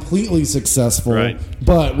wasn't completely successful, Right.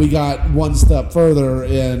 but we got one step further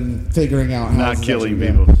in figuring out how Not this killing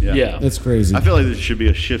actually people. go. Yeah. It's crazy. I feel like there should be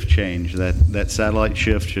a shift change. That satellite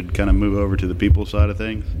shift should kind of move over to the people side of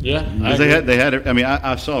things. Yeah, I 'Cause they had. I mean,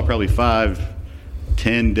 I saw probably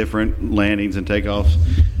 5-10 different landings and takeoffs,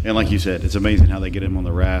 and like you said, it's amazing how they get them on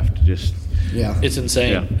the raft. Just Yeah. It's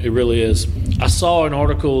insane. Yeah. It really is. I saw an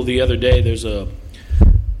article the other day. There's an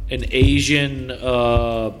Asian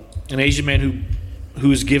man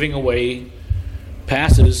who's giving away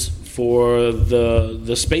passes for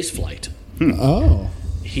the space flight. Oh.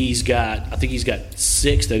 I think he's got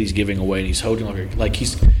 6 that he's giving away, and he's holding like he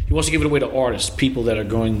wants to give it away to artists, people that are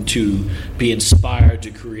going to be inspired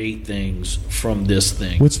to create things from this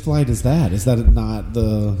thing. Which flight is that? Is that not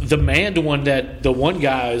the... The manned one that the one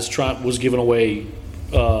guy was giving away.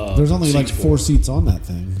 There's only like seats 4 seats on that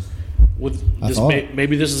thing. With I this, thought-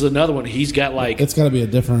 maybe this is another one. He's got like It's got to be a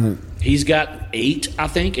different... he's got 8, I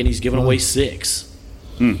think, and he's giving away 6.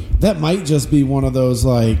 That might just be one of those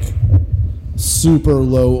like super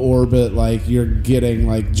low orbit, like you're getting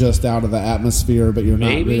like just out of the atmosphere, but you're not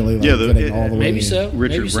Maybe. really like Yeah, getting all the way. Maybe so.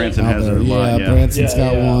 Richard Maybe so. Branson out has there. a line. Yeah, Branson's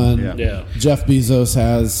got one. Yeah. Yeah. Jeff Bezos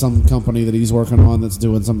has some company that he's working on that's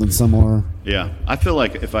doing something similar. Yeah, I feel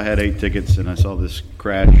like if I had 8 tickets and I saw this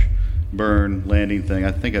crash, burn, landing thing,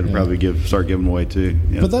 I think I'd probably start giving away too.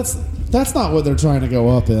 Yeah. But that's not what they're trying to go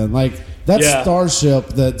up in. Like that Yeah. Starship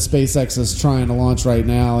that SpaceX is trying to launch right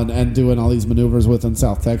now and doing all these maneuvers with in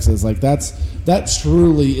South Texas, like that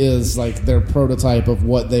truly is like their prototype of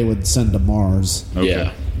what they would send to Mars. Okay.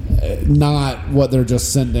 Yeah. Not what they're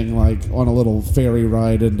just sending like on a little ferry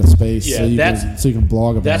ride into space Yeah, so you can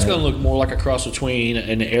blog about That's it. going to look more like a cross between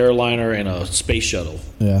an airliner and a space shuttle.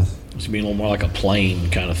 Yeah. It's going to be a little more like a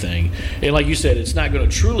plane kind of thing. And like you said, it's not going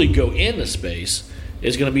to truly go into space.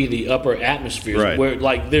 It's going to be the upper atmosphere Right. where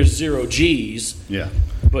like there's 0 G's, Yeah.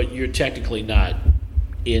 but you're technically not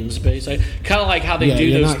in space. Kind of like how they Yeah, do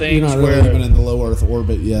you're those not, things you're not really where even in the low Earth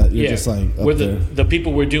orbit yet. You're just like up where there. the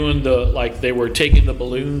people were doing they were taking the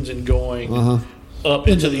balloons and going up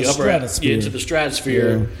into the upper stratosphere. into the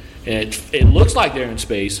stratosphere. And it looks like they're in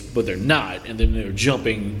space, but they're not. And then they're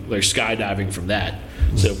skydiving from that.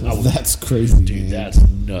 So That's crazy, dude. man. That's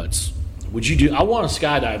nuts. Would you do? I want to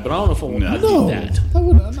skydive, but I don't know if I want to No, do that.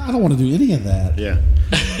 I don't want to do any of that. Yeah.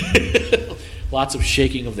 Lots of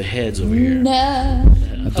shaking of the heads over here. No.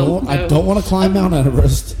 I don't want to climb Mount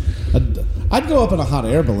Everest. I'd go up in a hot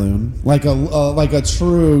air balloon, like a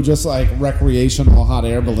true, just like recreational hot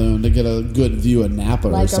air balloon to get a good view of Napa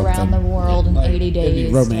or Like something. around the world in 80 days. It'd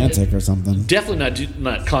be romantic or something, Definitely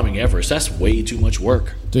not climbing Everest. That's way too much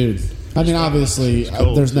work. dude. I mean, obviously,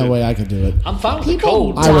 cold, there's no too. way I could do it. I'm fine with the People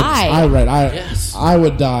cold. die. Yes. I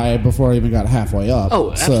would die before I even got halfway up.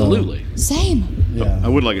 Oh, So, absolutely. Same. yeah. I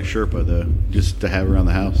would like a Sherpa though, just to have around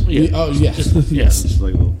the house. Yeah. Oh, yeah. Yes. Just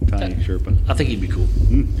like a little tiny Sherpa. I think he'd be cool.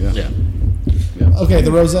 Yeah. Yeah. Okay, the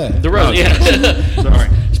rosé. The Rose. Yeah. Sorry.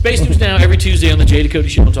 Space News now every Tuesday on the Jay Dakota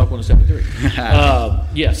Show on Talk 107.3.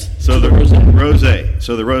 Yes. So the Rose. rosé.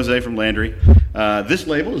 So the rosé from Landry. This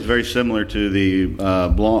label is very similar to the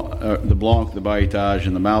Blanc, the Baillitage,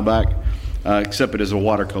 and the Malbec, except it is a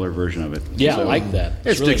watercolor version of it. Yeah, So I like that. It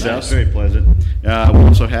It's really sticks out. nice. It's very pleasant. We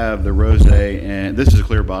also have the rosé, and this is a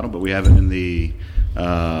clear bottle, but we have it in the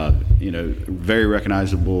very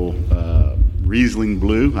recognizable Riesling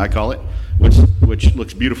blue, I call it, which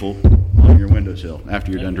looks beautiful on your windowsill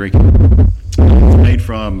after you're done drinking. made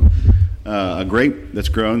from a grape that's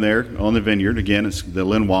grown there on the vineyard. Again, it's the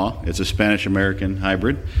Lenoir. It's a Spanish-American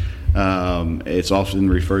hybrid. It's often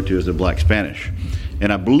referred to as the Black Spanish.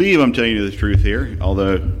 And I believe I'm telling you the truth here,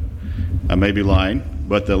 although I may be lying,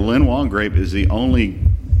 but the Lenoir grape is the only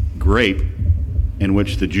grape in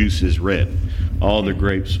which the juice is red. All the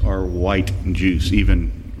grapes are white juice,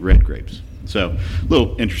 even red grapes. So, a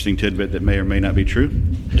little interesting tidbit that may or may not be true.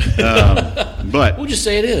 But We'll just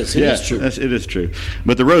say it is. It is true. It is true.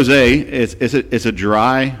 But the rosé, it's a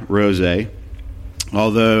dry rosé,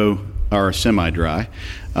 or semi-dry,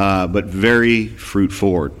 but very fruit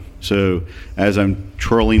forward. So as I'm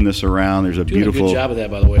twirling this around, there's a Doing beautiful. a good job of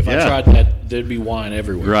that, by the way. If I tried that, there'd be wine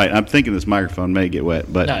everywhere. Right. I'm thinking this microphone may get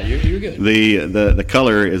wet, but no, you're good. The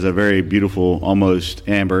color is a very beautiful, almost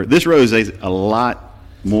amber. This rosé is a lot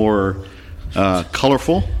more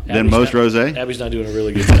colorful than most rosé. Abby's not doing a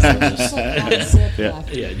really good job on this. Just like one sip Yeah.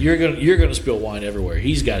 left. Yeah, you're gonna spill wine everywhere.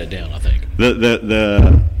 He's got it down, I think.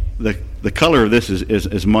 The color of this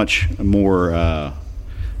is much more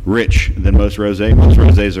rich than most rosé. Most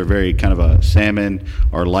rosés are very kind of a salmon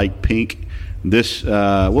or light pink. This,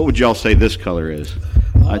 what would y'all say this color is?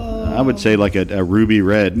 I would say like a ruby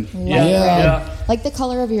red. Red. Like the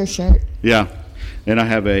color of your shirt. Yeah, and I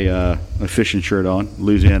have a fishing shirt on,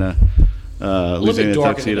 Louisiana. A little bit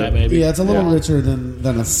darker tuxedo. than that, maybe. Yeah, it's a little richer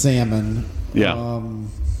than a salmon. Yeah.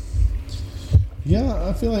 Yeah,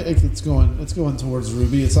 I feel like it's going towards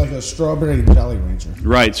ruby. It's like a strawberry Jolly Rancher.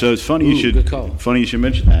 Right. So it's funny good call. you should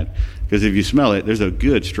mention that, because if you smell it, there's a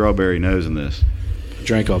good strawberry nose in this.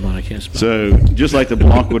 Drank all mine. I can't smell. So just like the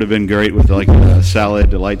Blanc would have been great with like a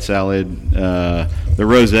salad, a light salad, the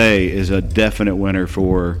rosé is a definite winner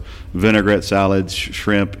for vinaigrette salads,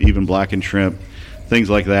 shrimp, even blackened shrimp, things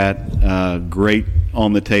like that. Great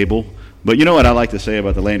on the table. But you know what I like to say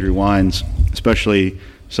about the Landry wines, especially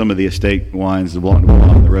some of the estate wines, the Blanc de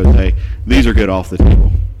Blanc, the rosé. These are good off the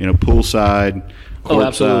table. You know, poolside, courtside.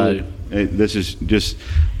 Absolutely. This is just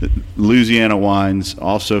Louisiana wines,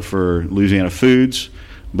 also for Louisiana foods,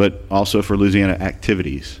 but also for Louisiana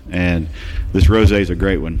activities. And this rosé is a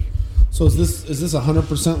great one. So is this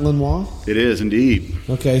 100% Lenoir? It is indeed.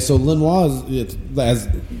 Okay, so Lenoir is, as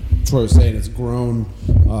Troy was saying, it's grown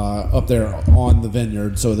up there on the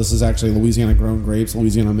vineyard. So this is actually Louisiana grown grapes,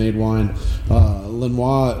 Louisiana made wine.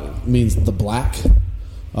 Lenoir means the black,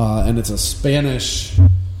 and it's a Spanish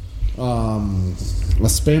wine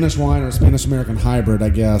or a Spanish American hybrid, I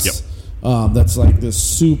guess. Yep. That's like this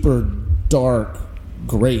super dark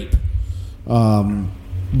grape.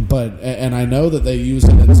 And I know that they use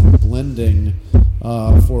it in some blending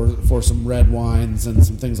for some red wines and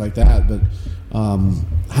some things like that. But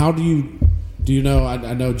how do you know?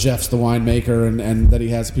 I know Jeff's the winemaker and that he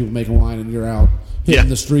has people making wine, and you're out hitting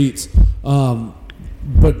the streets.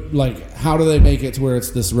 But like, how do they make it to where it's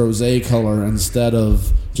this rosé color instead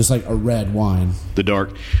of just like a red wine? The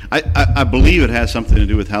dark. I believe it has something to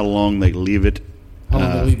do with how long they leave it. How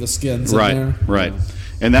long they leave the skins in there? Right.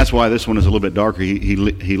 And that's why this one is a little bit darker.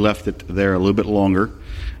 He left it there a little bit longer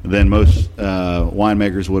than most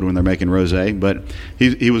winemakers would when they're making rosé. But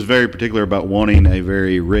he was very particular about wanting a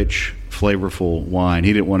very rich, flavorful wine.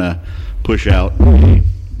 He didn't want to push out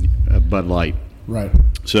a Bud Light. Right.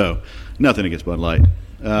 So nothing against Bud Light,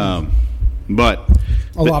 but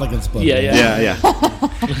a lot against Bud. Yeah.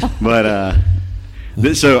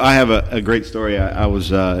 But so I have a great story. I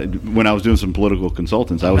was when I was doing some political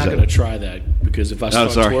consultants. I'm not going to try that, because if I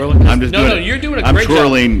start twirling, I'm just you're doing a I'm great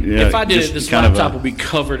twirling, job. Yeah, if I did it, this laptop would be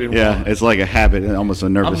covered in wine. It's like a habit, almost a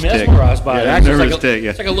nervous tick. I'm mesmerized by it. Actually, nervous tick.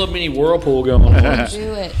 It's like a little mini whirlpool going on.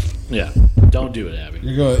 Do it. Yeah, don't do it, Abby.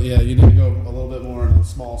 You need to go a little bit more in a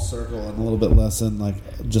small circle and a little bit less in like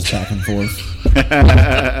just back and forth.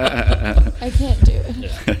 I can't do it.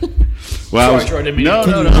 Yeah. Well, Sorry, Troy, I didn't mean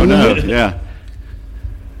no. Yeah.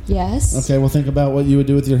 Yes. Okay, well, think about what you would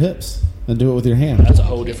do with your hips and do it with your hand. That's a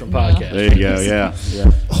whole different podcast. There you go. Yeah.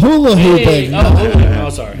 Hula hooping. Oh,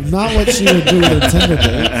 sorry. Not what she would do with her Tinder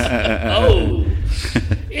date. Oh.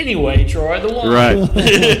 Anyway, Troy, the wine. Right.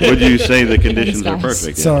 Would you say the conditions are Thanks, guys.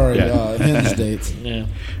 perfect? Sorry, Yeah. hinge dates. Yeah.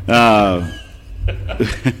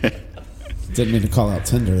 Didn't mean to call out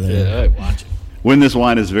Tinder there. Yeah, all right, watch it. When this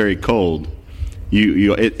wine is very cold,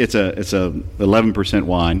 it's a 11%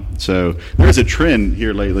 wine. So there's a trend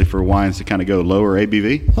here lately for wines to kind of go lower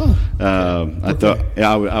ABV.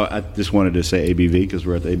 I just wanted to say ABV because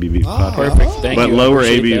we're at the ABV podcast. Perfect. Thank But you. lower I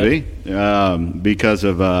appreciate ABV because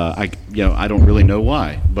of I don't really know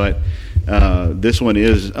why, but this one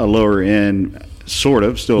is a lower end sort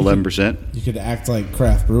of, still 11%. You could act like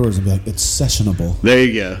craft brewers and be like, it's sessionable. There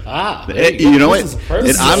you go. There you You know This what?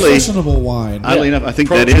 is Oddly sessionable wine. enough, I think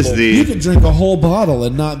that is You the could drink a whole bottle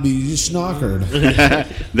and not be schnockered.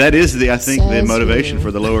 that is the I think the Says motivation who?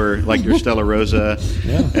 for the lower, like your Stella Rosa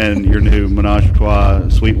Yeah. and your new Menage a Trois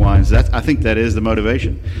sweet wines. I think that is the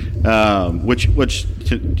motivation. Which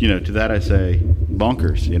to that I say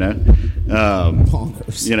bonkers.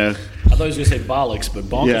 Bonkers. I thought he was going to say bollocks, but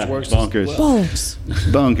bonkers works. bonkers. As well. Bollocks.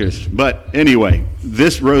 Bonkers. But anyway,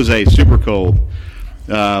 this rosé super cold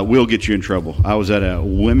will get you in trouble. I was at the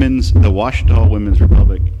Washita Women's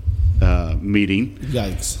Republic meeting,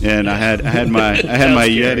 Yikes. and I had my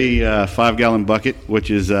scary. Yeti 5-gallon bucket, which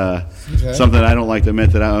is something I don't like to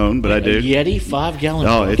admit that I own, but I A do. Yeti 5-gallon.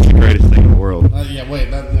 Oh, it's the greatest thing in the world. I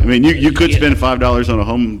I mean, you could spend $5 on a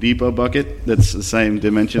Home Depot bucket that's the same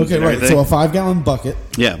dimensions. Okay, and right. everything. So a 5-gallon bucket.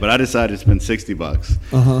 Yeah, but I decided to spend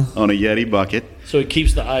 $60 on a Yeti bucket. So it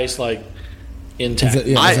keeps the ice like intact. Is it-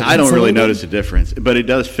 yeah. I don't really insulated? notice a difference, but it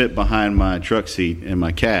does fit behind my truck seat in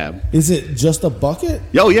my cab. Is it just a bucket?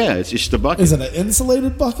 Oh yeah, it's just a bucket. Is it an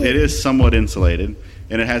insulated bucket? It is somewhat insulated,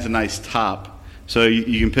 and it has a nice top, so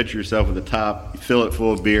you can picture yourself with the top. You fill it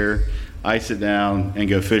full of beer, ice it down, and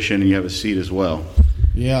go fishing, and you have a seat as well.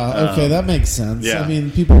 Yeah, okay, that makes sense. yeah. I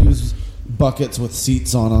mean, people use buckets with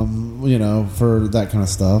seats on them, for that kind of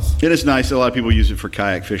stuff. And it's nice. A lot of people use it for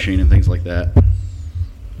kayak fishing and things like that.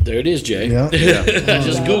 There it is, Jay. Yeah.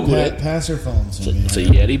 Just Google it. Pass your phone to me. It's a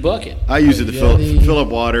Yeti bucket. I use it to Yeti. fill up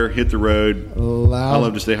water, hit the road. I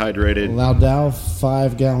love to stay hydrated. Laudau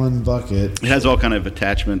 5-gallon bucket. It has all kind of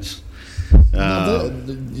attachments.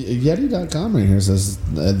 Yeti.com right here says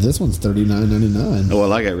this one's $39.99. Oh,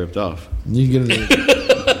 well, I got ripped off. You can get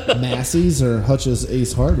it at Massey's or Hutch's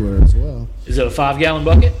Ace Hardware as well. Is it a 5-gallon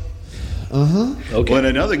bucket? Okay. Well, and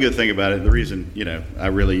another good thing about it, the reason I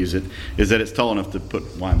really use it, is that it's tall enough to put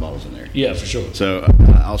wine bottles in there. Yeah, for sure. So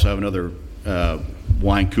I also have another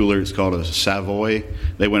wine cooler. It's called a Savoy.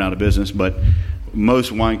 They went out of business, but most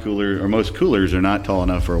coolers are not tall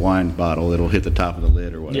enough for a wine bottle. It'll hit the top of the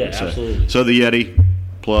lid or whatever. Yeah, absolutely. So the Yeti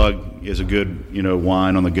plug is a good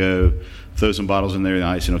wine on the go. Throw some bottles in there and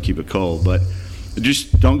ice, and it'll keep it cold. But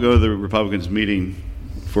just don't go to the Republicans meeting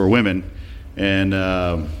for women and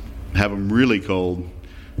have them really cold,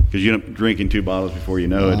 because you end up drinking 2 bottles before you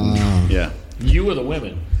know it. And, yeah. You or the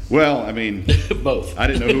women? Well, I mean, Both. I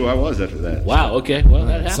didn't know who I was after that. Wow, okay. Well,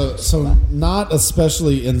 that happens. So not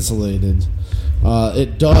especially insulated.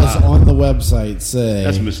 It does on the website say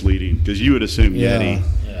That's misleading, because you would assume Yeti.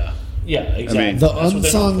 Yeah, exactly. mean, the That's what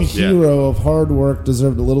they're unsung known for. hero of hard work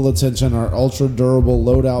deserved a little attention. Our ultra durable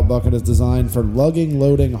loadout bucket is designed for lugging,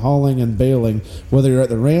 loading, hauling, and bailing. Whether you're at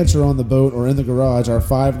the ranch or on the boat or in the garage, our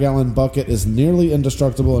 5-gallon bucket is nearly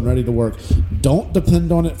indestructible and ready to work. Don't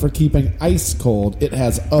depend on it for keeping ice cold. It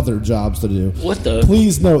has other jobs to do. What the?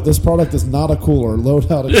 Please note, this product is not a cooler.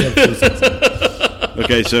 Loadout except for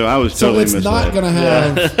Okay, so I was so totally it's misled. not going to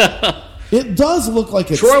have. It does look like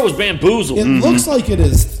it's. Troy was bamboozled. It looks like it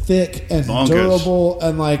is thick and Bonkers. durable,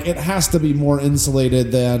 and like it has to be more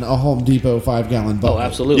insulated than a Home Depot 5-gallon bucket. Oh,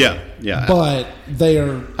 absolutely. Yeah. But they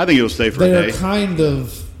are I think it'll stay for a they day. are kind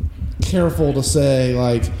of careful to say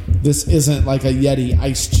like this isn't like a Yeti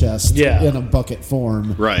ice chest in a bucket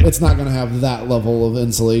form. Right. It's not going to have that level of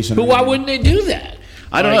insulation. But why wouldn't they do that?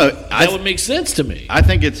 I don't Like, know. That would make sense to me. I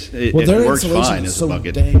think it their works insulation fine is as so a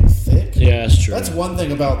bucket. dang thick. Yeah, that's true. That's one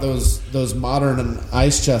thing about those modern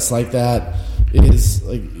ice chests like that is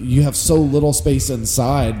like you have so little space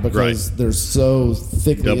inside because Right. they're so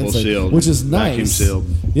thickly Double insulated, sealed, which is vacuum nice. sealed.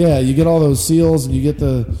 Yeah, you get all those seals and you get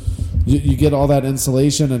you get all that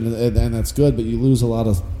insulation and that's good, but you lose a lot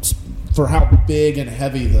of for how big and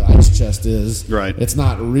heavy the ice chest is. Right. It's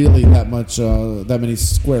not really that much that many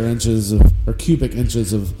square inches or cubic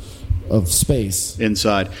inches of space.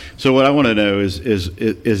 Inside. So what I want to know is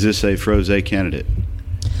this a Frosé candidate?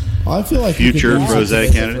 I feel like Future you could use Frosé it as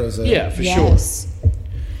a candidate? Frosé. Yeah, for sure. Yes.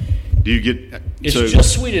 Do you get? It's so,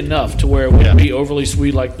 just sweet enough to where it wouldn't be overly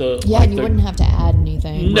sweet like the. Yeah, like and you the, wouldn't have to add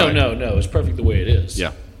anything. No, Right. no. It's perfect the way it is.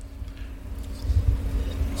 Yeah.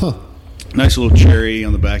 Huh. Nice little cherry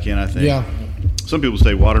on the back end, I think. Yeah. Some people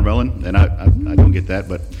say watermelon, and I don't get that,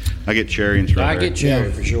 but I get cherry and I strawberry. get cherry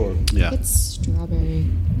Yeah. for sure. Yeah. It's strawberry.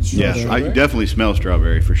 Yeah. Strawberry. I definitely smell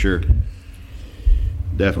strawberry for sure.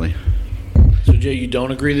 Definitely. So Jay, you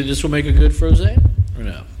don't agree that this will make a good frosé, or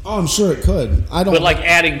no? Oh, I'm sure it could. I don't. But like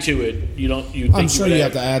adding to it, you don't. You think I'm sure would you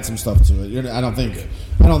have to add some stuff to it. I don't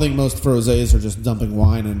think most frosés are just dumping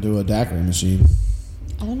wine into a daiquiri machine.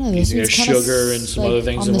 I don't know. This think one's there's kind of sugar and some other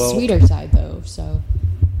things on the involved? sweeter side, though. So,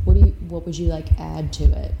 what would you like add to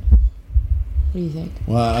it? What do you think?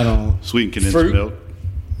 Well, I don't. Sweetened condensed Fruit? milk.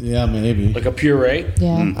 Yeah, maybe. Like a puree?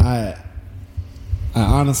 Yeah. I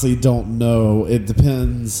honestly don't know. It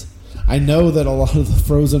depends. I know that a lot of the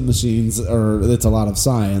frozen machines it's a lot of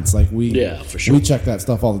science. Like for sure. we check that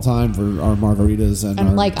stuff all the time for our margaritas and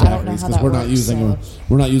our like, I don't know daiquiris, how 'cause that we're not works,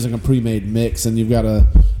 we're not using a pre-made mix, and you've got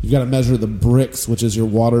to measure the bricks, which is your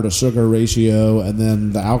water to sugar ratio, and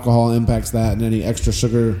then the alcohol impacts that, and any extra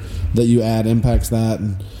sugar that you add impacts that,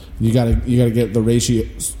 and you got to get the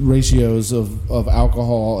ratios of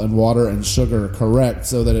alcohol and water and sugar correct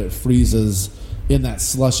so that it freezes in that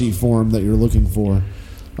slushy form that you're looking for.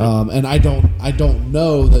 And I don't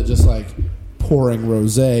know that just like pouring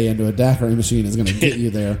rosé into a daiquiri machine is going to get you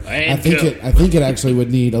there. I think it actually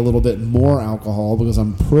would need a little bit more alcohol, because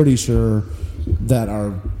I'm pretty sure that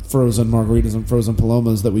our frozen margaritas and frozen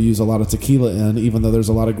palomas that we use a lot of tequila in, even though there's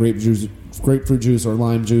a lot of grapefruit juice or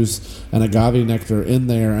lime juice and agave nectar in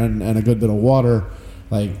there and a good bit of water,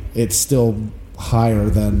 like it's still higher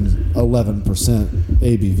than 11%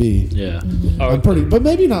 ABV. Yeah. I'm pretty, but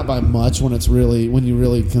maybe not by much when you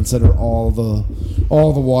really consider all the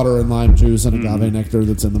water and lime juice and agave nectar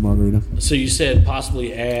that's in the margarita. So you said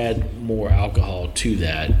possibly add more alcohol to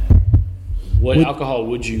that. What alcohol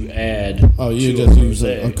would you add? Oh, you to just a use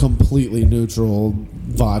rosé? a completely neutral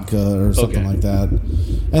vodka or something like that,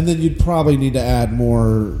 and then you'd probably need to add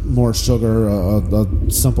more sugar,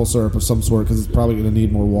 a simple syrup of some sort, because it's probably going to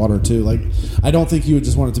need more water too. Like, I don't think you would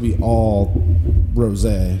just want it to be all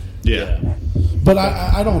rosé. Yeah. But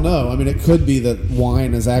I don't know. I mean, it could be that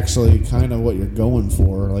wine is actually kind of what you're going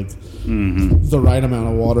for, like the right amount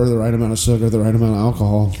of water, the right amount of sugar, the right amount of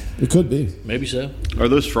alcohol. It could be. Maybe so. Are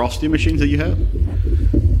those Frosty machines that you have?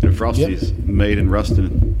 They're Frosties made in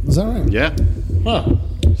Ruston. Is that right? Yeah. Huh.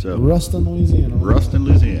 So Ruston, Louisiana. Ruston,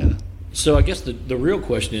 Louisiana. So I guess the real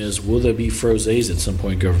question is, will there be frosés at some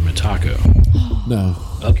point, Government Taco? No.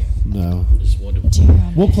 Okay. No. Just wondered.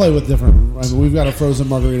 We'll play with different. I mean, we've got a frozen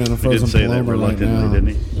margarita and a He frozen did say that paloma right now.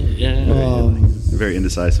 reluctantly, didn't he? Yeah. Very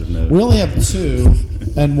indecisive note. We only have two,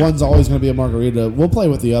 and one's always going to be a margarita. We'll play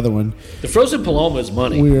with the other one. The frozen Paloma is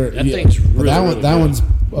money. That Thing's really, that really good. one's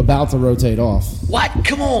about to rotate off What?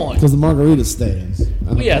 Come on. because the margarita's staying.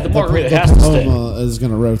 Yeah, the margarita the has to stay. Paloma is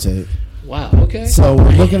going to rotate. Wow. Okay. So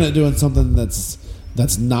we're looking at doing something that's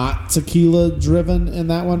not tequila driven in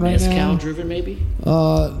that one right Mezcal now. driven, maybe.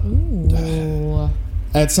 Ooh.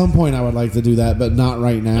 At some point, I would like to do that, but not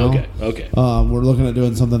right now. Okay. We're looking at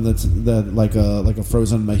doing something like a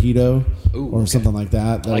frozen mojito Ooh, or okay. something like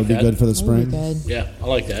that. That I like would be that. good for the That would be spring. good. Yeah, I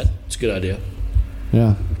like that. It's a good idea.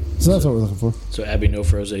 Yeah. So that's what we're looking for. So Abby, no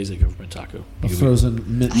frosés at Government Taco. A frozen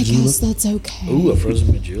mint I julep. guess that's okay. Ooh, a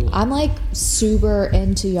frozen mint julep. I'm like super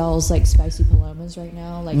into y'all's like spicy palomas right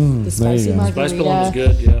now. Like the there you spicy go. margarita. Spice Paloma's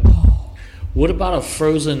good. Yeah. What about a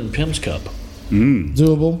frozen Pim's Cup?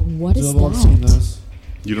 Doable. What is Doable. I've that? seen those.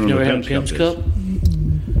 You don't You know never what had a Pim's is. Cup?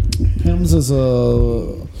 Pimm's is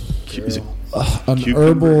Is it an cucumber?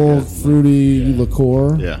 herbal, Yeah. fruity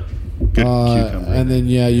liqueur. Yeah. Good cucumber. And then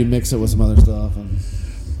you mix it with some other stuff. And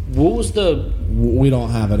What was the? we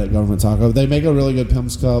don't have it at Government Taco. They make a really good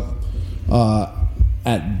Pimm's Cup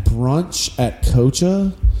at brunch at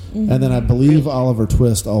Cocha. And then I believe Oliver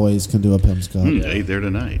Twist always can do a Pimm's Cup. I ate there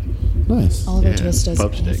tonight. Nice. Oliver Yeah, Twist does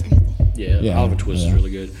pub steak. everything. Yeah, Oliver Twist is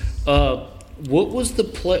really good. What was the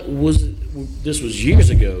this was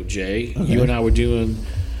years ago, Jay. Okay. You and I were doing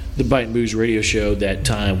the Bite and Booze radio show. That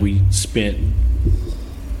time we spent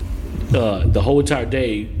the whole entire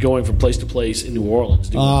day going from place to place in New Orleans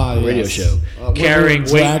doing a radio yes. show, When we carrying were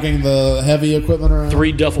dragging the heavy equipment around.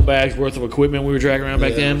 3 duffel bags worth of equipment we were dragging around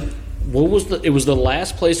back then. What was the? It was the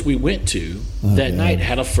last place we went to that night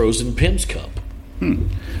had a frozen Pim's Cup.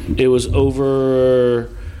 It was over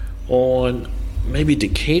on maybe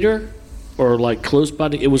Decatur or like close by.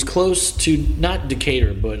 It was close to not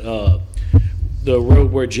Decatur, but the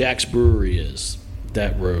road where Jack's Brewery is.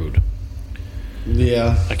 That road.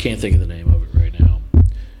 Yeah. I can't think of the name of it right now.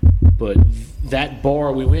 But that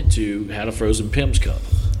bar we went to had a frozen Pim's Cup.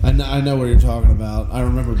 I know what you're talking about. I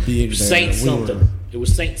remember being there. Saint something. It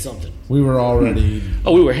was Saint something. We were already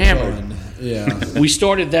Oh, we were hammered. done. Yeah. We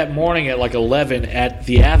started that morning at like 11 at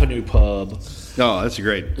the Avenue Pub. Oh, that's a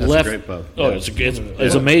great pub. Oh, it's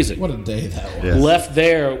amazing. What a day that was. Yeah. Left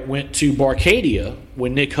there, went to Barcadia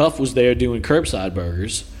when Nick Huff was there doing curbside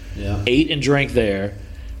burgers. Yeah. Ate and drank there.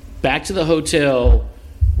 Back to the hotel,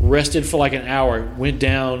 rested for like an hour. Went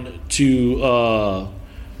down to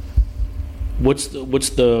what's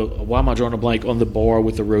the why am I drawing a blank on the bar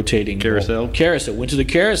with the rotating Carousel? Carousel. Went to the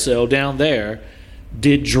Carousel down there.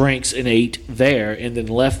 Did drinks and ate there, and then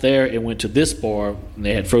left there and went to this bar, and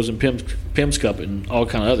they had frozen Pim's Cup and all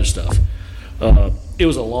kind of other stuff. It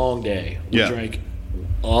was a long day. We Yeah. drank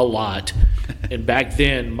a lot. And back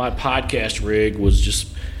then, my podcast rig was just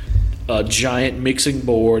a giant mixing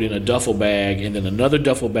board in a duffel bag, and then another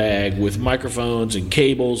duffel bag with microphones and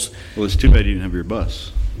cables. Well, it's too bad you didn't have your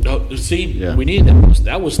bus. No, see, Yeah. we needed that.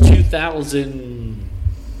 That was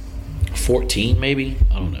 2014, maybe.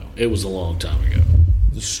 I don't know. It was a long time ago.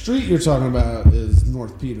 The street you're talking about is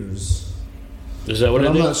North Peters. Is that what But it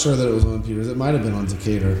I'm is? not sure that it was on Peters. It might have been on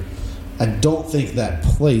Decatur. I don't think that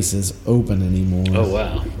place is open anymore. Oh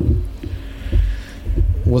wow!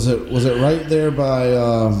 Was it right there by?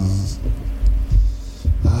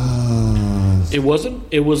 It wasn't.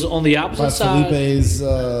 It was on the opposite By side. Felipe's,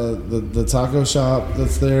 the taco shop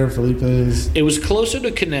that's there, Felipe's. It was closer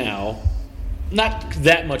to Canal, not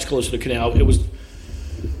that much closer to Canal. It was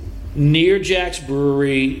near Jack's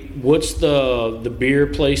Brewery. What's the beer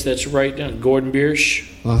place that's right down? Gordon Biersch.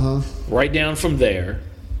 Right down from there.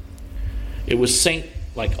 It was St.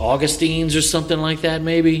 like Augustine's or something like that,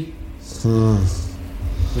 maybe.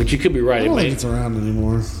 But you could be right. I don't It think may, it's around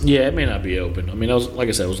anymore. yeah, it may not be open. I mean, like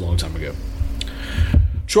I said, it was a long time ago.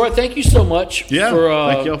 Troy, thank you so much. Yeah, for,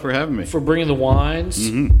 thank y'all for having me. For bringing the wines.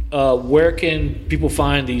 Where can people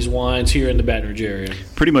find these wines here in the Baton Rouge area?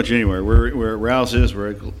 Pretty much anywhere. We're at Rouse's,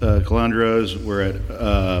 we're at Calandro's, we're at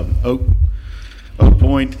Oak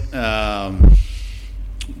Point.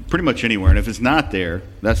 Pretty much anywhere. And if it's not there,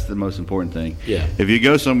 that's the most important thing. Yeah. If you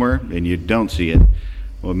go somewhere and you don't see it,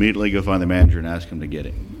 well, immediately go find the manager and ask him to get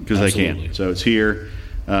it, because they Absolutely. can. So it's here,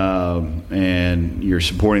 and you're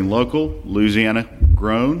supporting local, Louisiana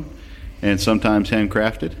grown, and sometimes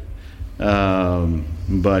handcrafted,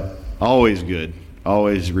 but always good,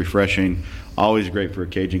 always refreshing, always great for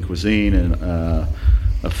Cajun cuisine and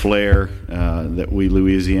a flair that we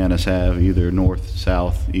Louisianas have, either north,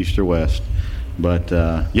 south, east, or west. But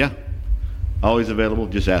yeah, always available.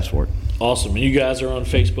 Just ask for it. Awesome. And you guys are on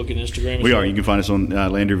Facebook and Instagram as We well? are. You can find us on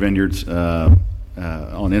Landry Vineyards on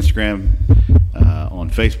Instagram, on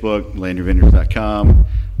Facebook, LandryVineyards.com.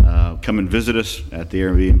 Come and visit us at the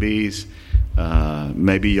Airbnbs.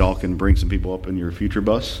 Maybe y'all can bring some people up in your future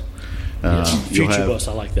bus. Future bus,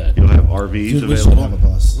 I like that. You'll have RVs Dude, we should have a available.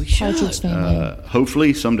 bus. We should. Partridge family.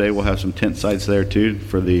 Hopefully someday we'll have some tent sites there too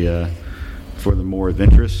for the more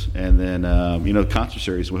adventurous. And then concert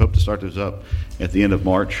series, we hope to start those up at the end of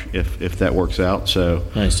March if that works out. So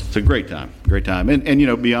Nice. It's a great time. And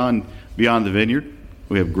beyond the vineyard,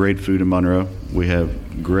 we have great food in Monroe. We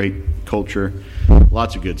have great culture,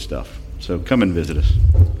 lots of good stuff. So come and visit us.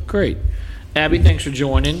 Great. Abby, thanks for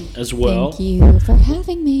joining as well. Thank you for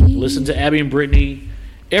having me. Listen to Abby and Brittany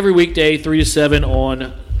every weekday, 3 to 7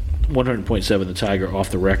 on 100.7 The Tiger, Off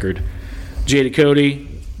the Record. Jada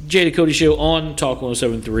Cody Show on Talk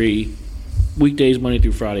 107.3. Weekdays, Monday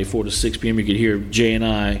through Friday, 4 to 6 p.m. You can hear Jay and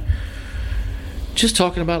I just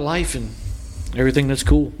talking about life and everything that's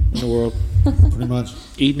cool in the world. Pretty much.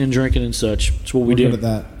 Eating and drinking and such. That's what we We're do. good at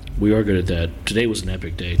that. We are good at that. Today was an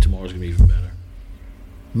epic day. Tomorrow's going to be even better.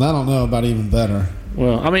 And I don't know about even better.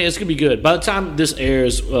 Well, I mean, it's going to be good. By the time this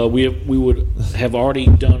airs, we would have already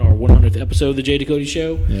done our 100th episode of the Jada Cody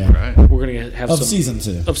Show. Yeah. Right. We're going to have Of some season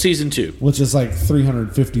 2. of season 2. Which is like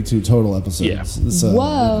 352 total episodes. Yeah. So,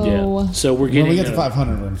 Whoa. Yeah. So we're When getting we get to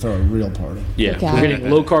 500, we're going to throw a real party. yeah, Okay. we're getting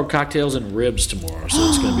low carb cocktails and ribs tomorrow. So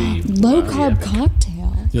it's going to be Low pretty carb epic.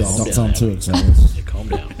 cocktail. Yeah, Calm don't down, sound too Abby. excited. Yeah, calm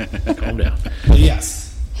down. Calm down. But yes.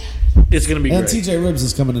 It's going to be And great. TJ Ribs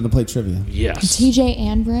is coming in to play trivia. Yes. TJ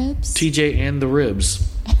and ribs. TJ and the ribs.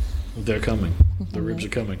 They're coming. The ribs are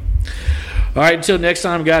coming. All right, until next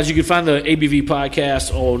time, guys, you can find the ABV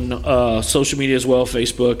podcast on social media as well,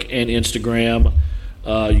 Facebook and Instagram.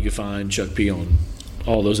 You can find Chuck P on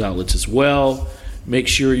all those outlets as well. Make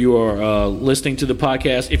sure you are listening to the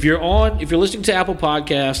podcast. If you're listening to Apple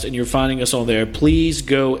Podcasts and you're finding us on there, please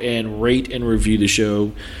go and rate and review the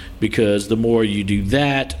show, because the more you do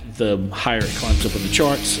that, the higher it climbs up in the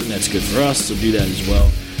charts, and that's good for us, so do that as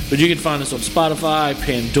well. But you can find us on Spotify,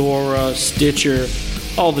 Pandora, Stitcher,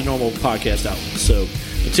 all the normal podcast outlets. So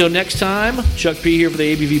until next time, Chuck P here for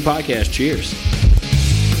the ABV podcast. Cheers.